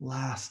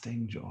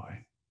lasting joy.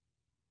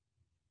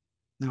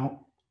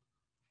 Now,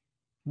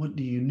 what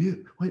do you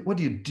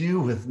do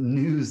with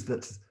news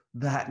that's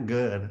that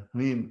good? I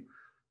mean,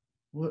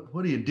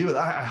 what do you do with it?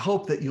 I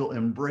hope that you'll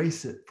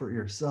embrace it for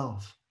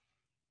yourself.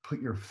 Put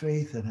your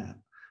faith in it.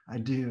 I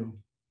do.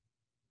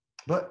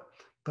 But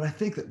I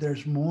think that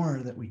there's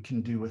more that we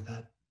can do with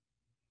it.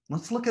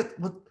 Let's look at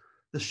what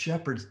the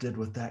shepherds did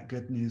with that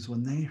good news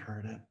when they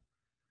heard it.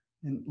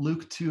 In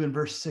Luke 2 and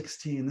verse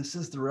 16, this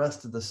is the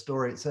rest of the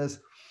story. It says,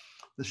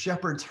 the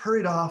shepherds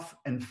hurried off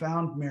and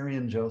found Mary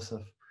and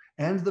Joseph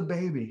and the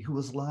baby who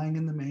was lying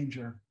in the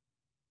manger.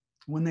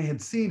 When they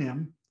had seen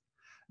him,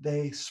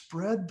 they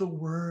spread the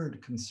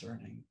word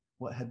concerning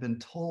what had been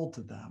told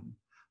to them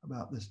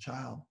about this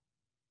child.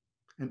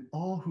 And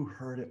all who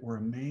heard it were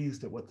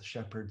amazed at what the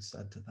shepherds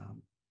said to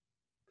them.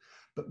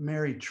 But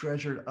Mary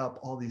treasured up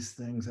all these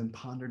things and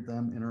pondered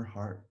them in her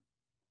heart.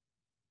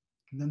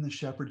 And then the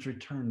shepherds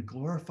returned,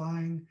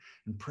 glorifying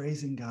and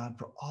praising God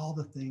for all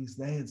the things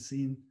they had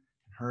seen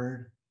and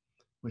heard,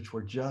 which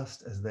were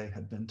just as they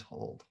had been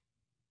told.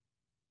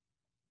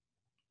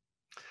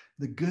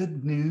 The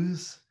good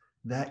news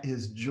that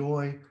is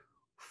joy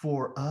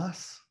for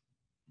us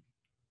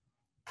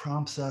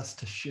prompts us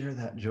to share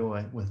that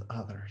joy with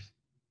others.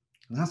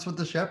 And that's what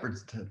the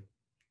shepherds did.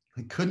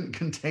 They couldn't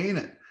contain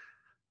it.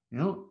 You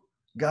know,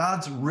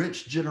 God's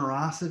rich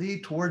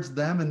generosity towards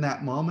them in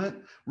that moment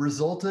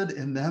resulted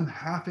in them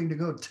having to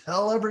go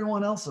tell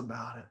everyone else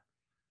about it.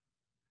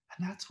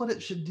 And that's what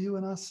it should do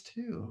in us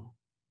too.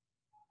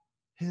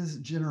 His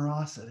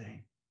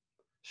generosity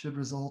should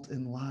result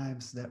in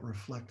lives that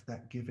reflect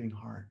that giving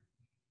heart.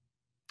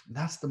 And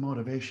that's the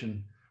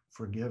motivation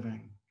for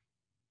giving.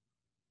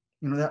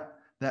 You know,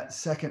 that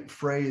second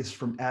phrase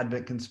from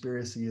Advent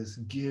Conspiracy is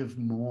give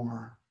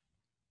more.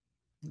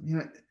 You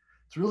know,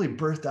 it's really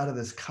birthed out of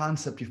this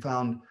concept you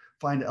find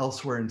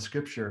elsewhere in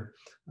Scripture.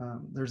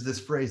 There's this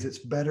phrase, it's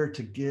better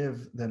to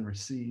give than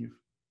receive.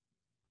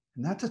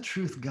 And that's a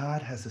truth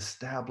God has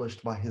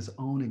established by his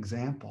own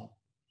example.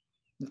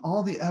 And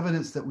all the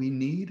evidence that we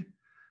need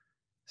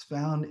is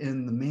found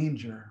in the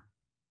manger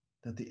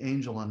that the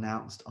angel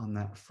announced on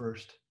that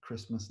first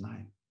Christmas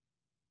night.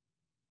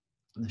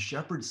 When the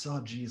shepherds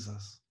saw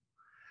Jesus,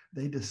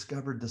 they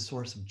discovered the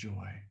source of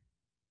joy,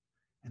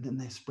 and then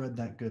they spread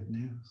that good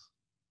news.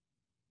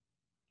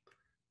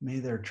 May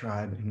their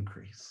tribe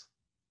increase.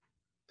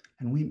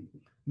 And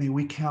may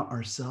we count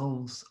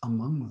ourselves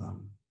among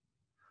them,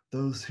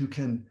 those who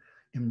can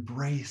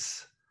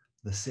embrace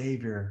the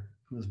Savior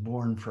who was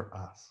born for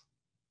us,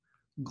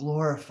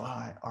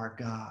 glorify our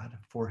God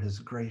for his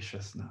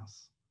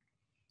graciousness,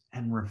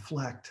 and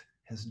reflect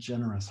his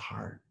generous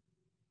heart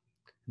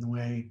in the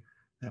way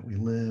that we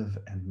live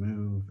and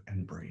move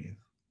and breathe.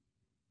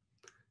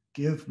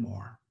 Give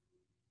more.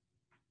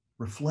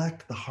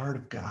 Reflect the heart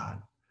of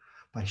God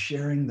by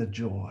sharing the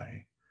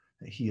joy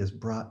that he has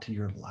brought to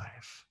your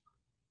life.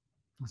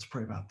 Let's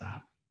pray about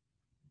that.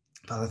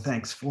 Father,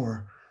 thanks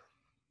for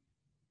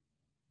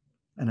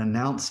an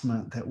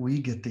announcement that we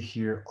get to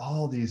hear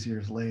all these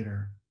years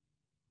later.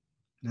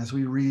 And as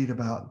we read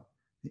about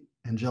the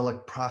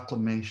angelic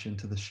proclamation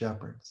to the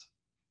shepherds,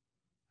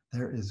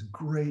 there is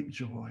great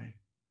joy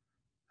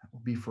that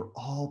will be for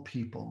all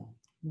people.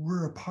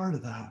 We're a part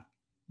of that.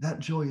 That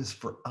joy is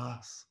for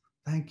us.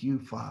 Thank you,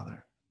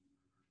 Father,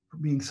 for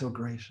being so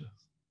gracious.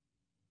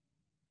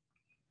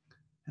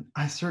 And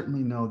I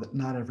certainly know that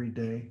not every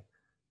day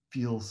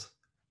feels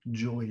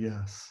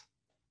joyous.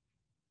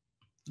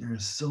 There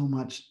is so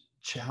much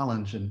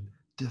challenge and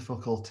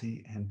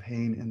difficulty and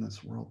pain in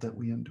this world that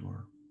we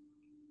endure.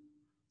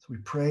 So we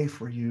pray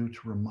for you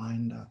to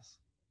remind us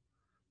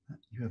that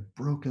you have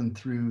broken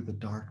through the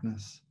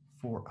darkness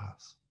for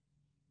us.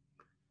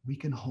 We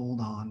can hold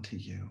on to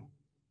you.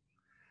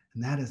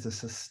 And that is a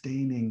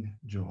sustaining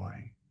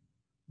joy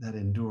that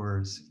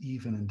endures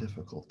even in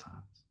difficult times.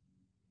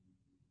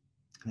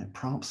 And it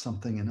prompts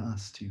something in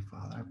us too,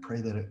 Father. I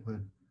pray that it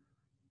would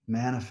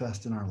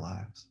manifest in our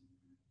lives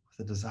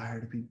with a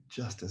desire to be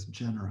just as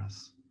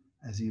generous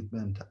as you've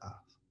been to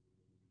us.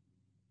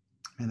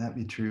 May that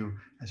be true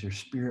as your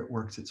Spirit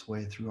works its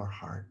way through our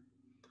heart,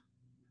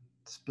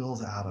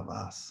 spills out of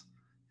us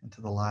into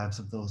the lives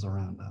of those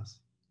around us.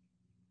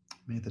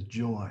 May the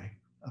joy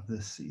of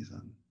this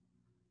season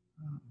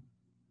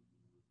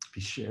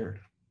be shared,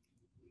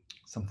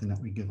 something that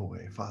we give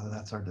away. Father,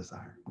 that's our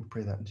desire. We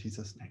pray that in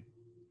Jesus' name.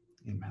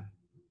 Amen.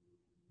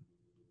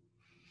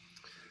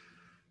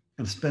 I'm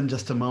going to spend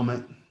just a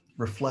moment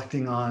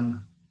reflecting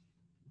on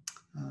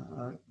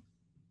a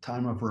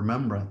time of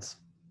remembrance,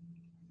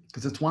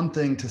 because it's one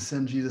thing to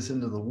send Jesus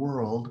into the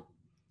world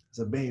as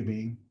a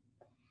baby.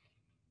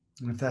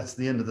 And if that's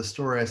the end of the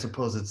story, I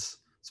suppose it's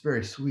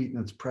very sweet and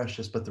it's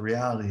precious, but the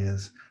reality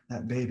is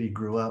that baby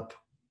grew up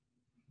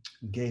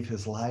and gave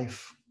his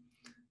life,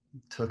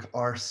 took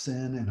our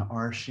sin and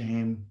our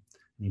shame,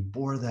 and he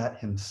bore that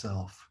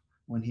himself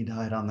when he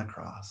died on the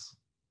cross.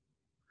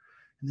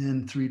 And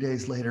then 3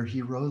 days later,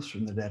 he rose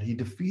from the dead. He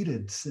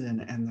defeated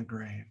sin and the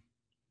grave.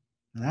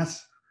 And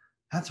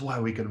that's why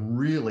we can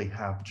really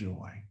have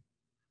joy,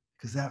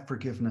 because that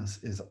forgiveness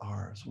is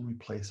ours when we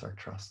place our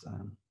trust in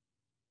him.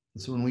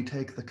 And so when we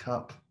take the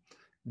cup,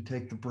 we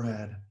take the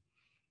bread,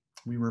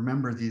 we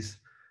remember these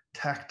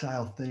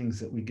tactile things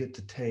that we get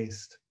to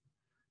taste.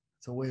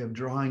 It's a way of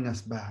drawing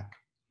us back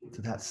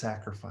to that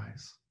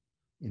sacrifice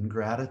in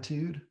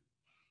gratitude,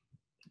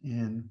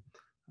 in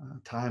a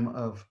time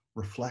of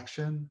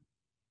reflection,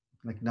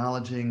 and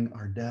acknowledging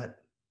our debt.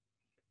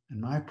 And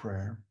my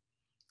prayer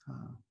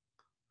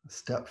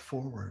step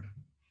forward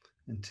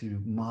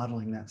into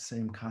modeling that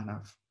same kind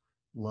of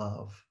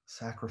love,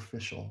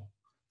 sacrificial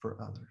for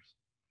others.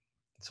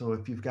 So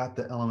if you've got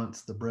the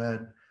elements, the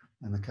bread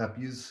and the cup,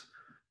 use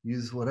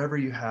whatever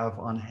you have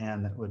on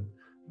hand that would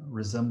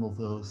resemble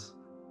those,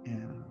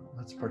 and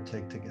let's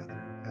partake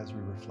together as we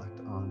reflect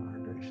on our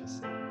gracious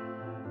Savior.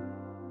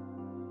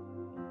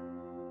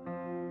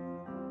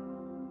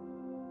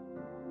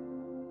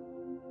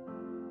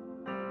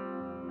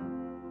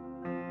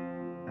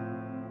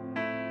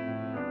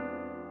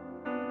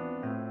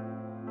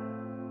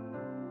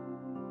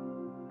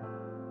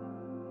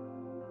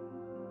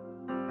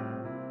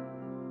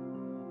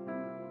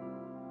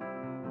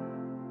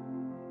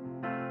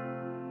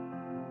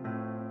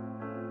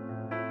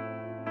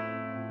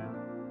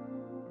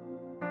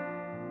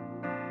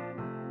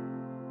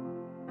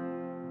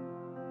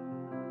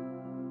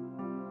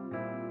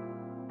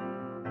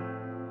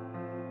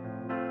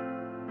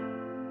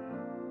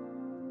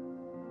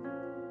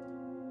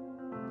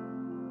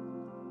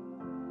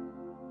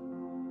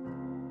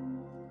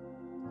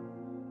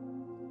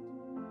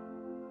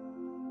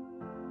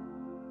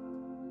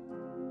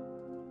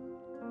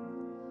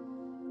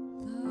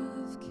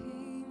 Love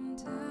came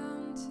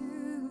down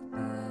to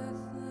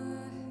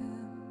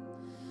Bethlehem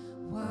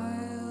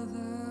while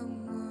the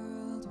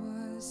world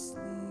was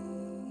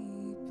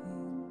sleeping.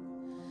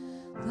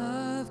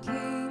 Love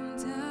came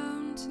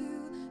down to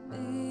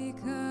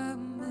make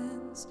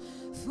amends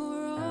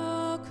for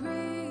all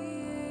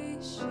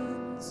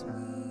creation's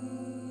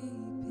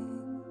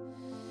weeping.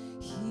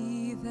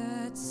 He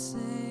that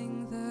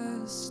sang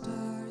the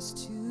stars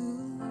to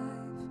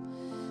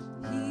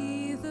life,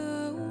 he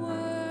the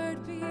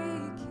word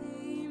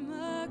became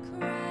a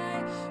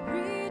cry.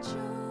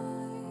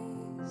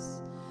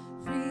 Rejoice,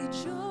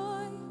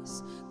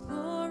 rejoice,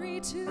 glory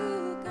to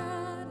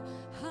God,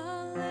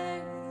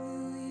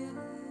 hallelujah,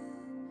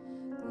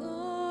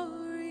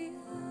 gloria.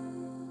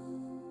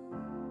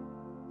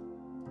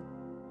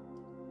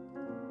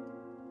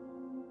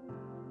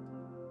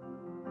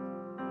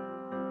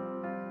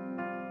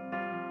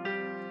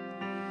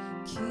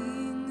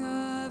 King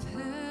of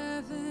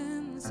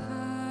heaven's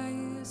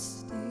highest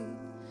state,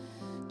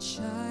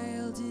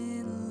 child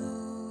in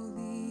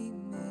lowly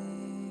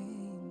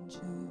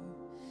manger,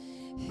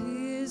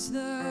 his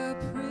the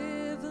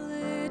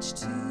privilege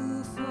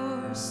to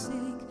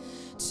forsake,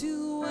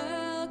 to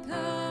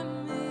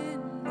welcome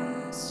in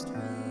a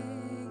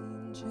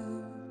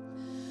stranger,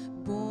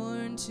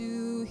 born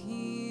to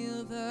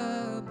heal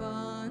the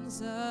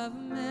bonds of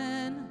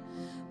men,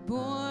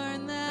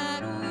 born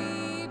that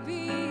we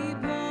be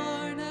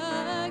born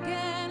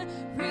again.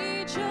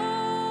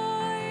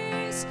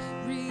 Rejoice,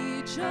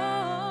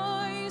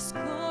 rejoice,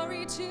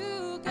 glory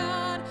to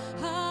God,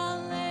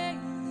 hallelujah.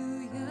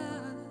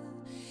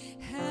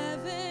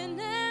 Heaven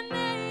and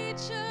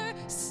nature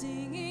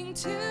singing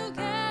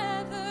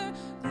together,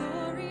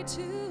 glory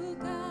to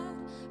God,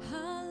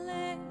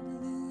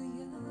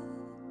 hallelujah,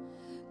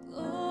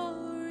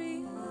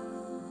 gloria,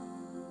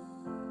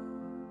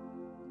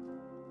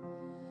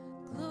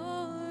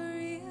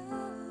 gloria.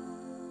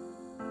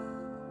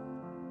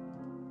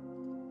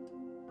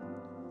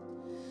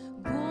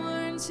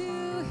 Born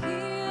to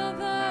heal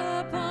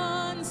the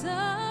bonds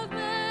of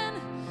men,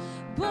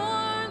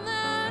 born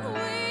that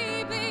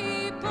we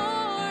be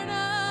born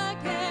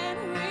again.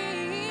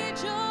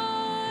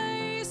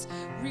 Rejoice,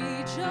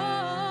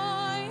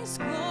 rejoice,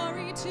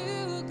 glory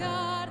to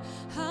God,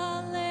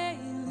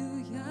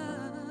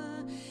 hallelujah.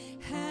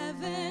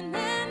 Heaven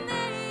and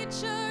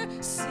nature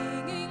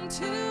singing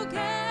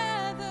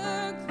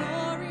together,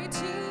 glory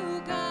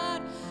to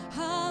God,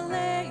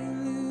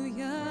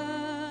 hallelujah.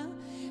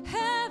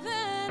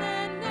 Heaven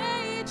and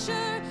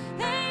nature,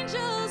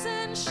 angels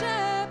and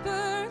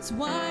shepherds,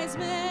 wise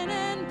men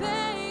and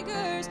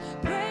beggars,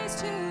 praise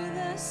to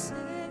the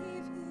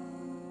Savior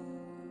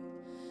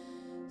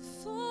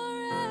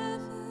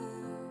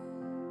forever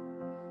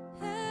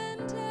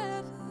and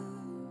ever,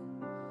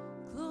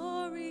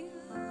 gloria,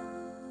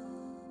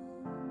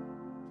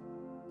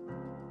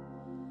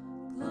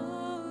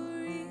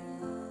 gloria,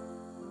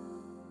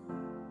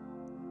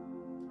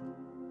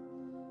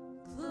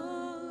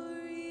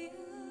 gloria.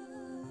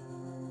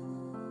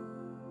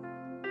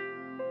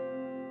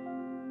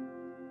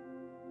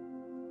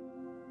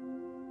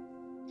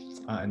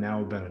 And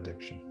now a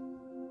benediction.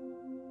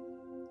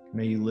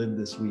 May you live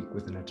this week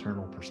with an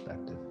eternal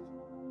perspective.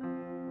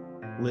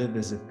 Live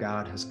as if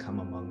God has come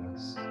among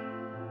us,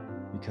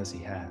 because he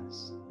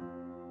has.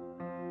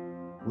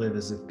 Live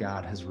as if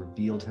God has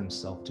revealed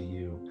himself to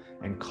you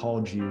and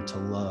called you to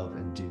love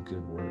and do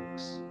good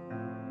works,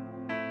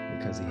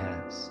 because he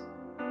has.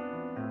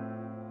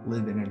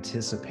 Live in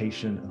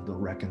anticipation of the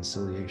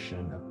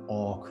reconciliation of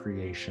all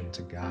creation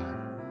to God,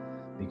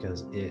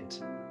 because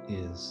it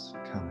is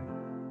coming.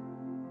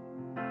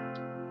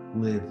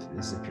 Live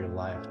as if your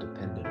life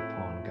depended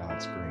upon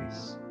God's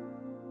grace,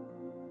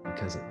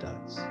 because it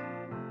does.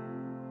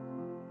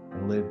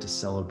 And live to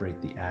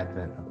celebrate the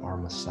advent of our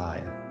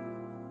Messiah,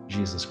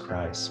 Jesus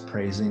Christ,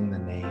 praising the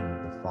name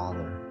of the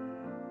Father,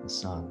 the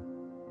Son,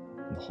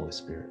 and the Holy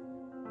Spirit.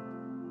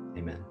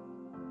 Amen.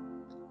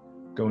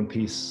 Go in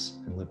peace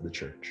and live the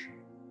church.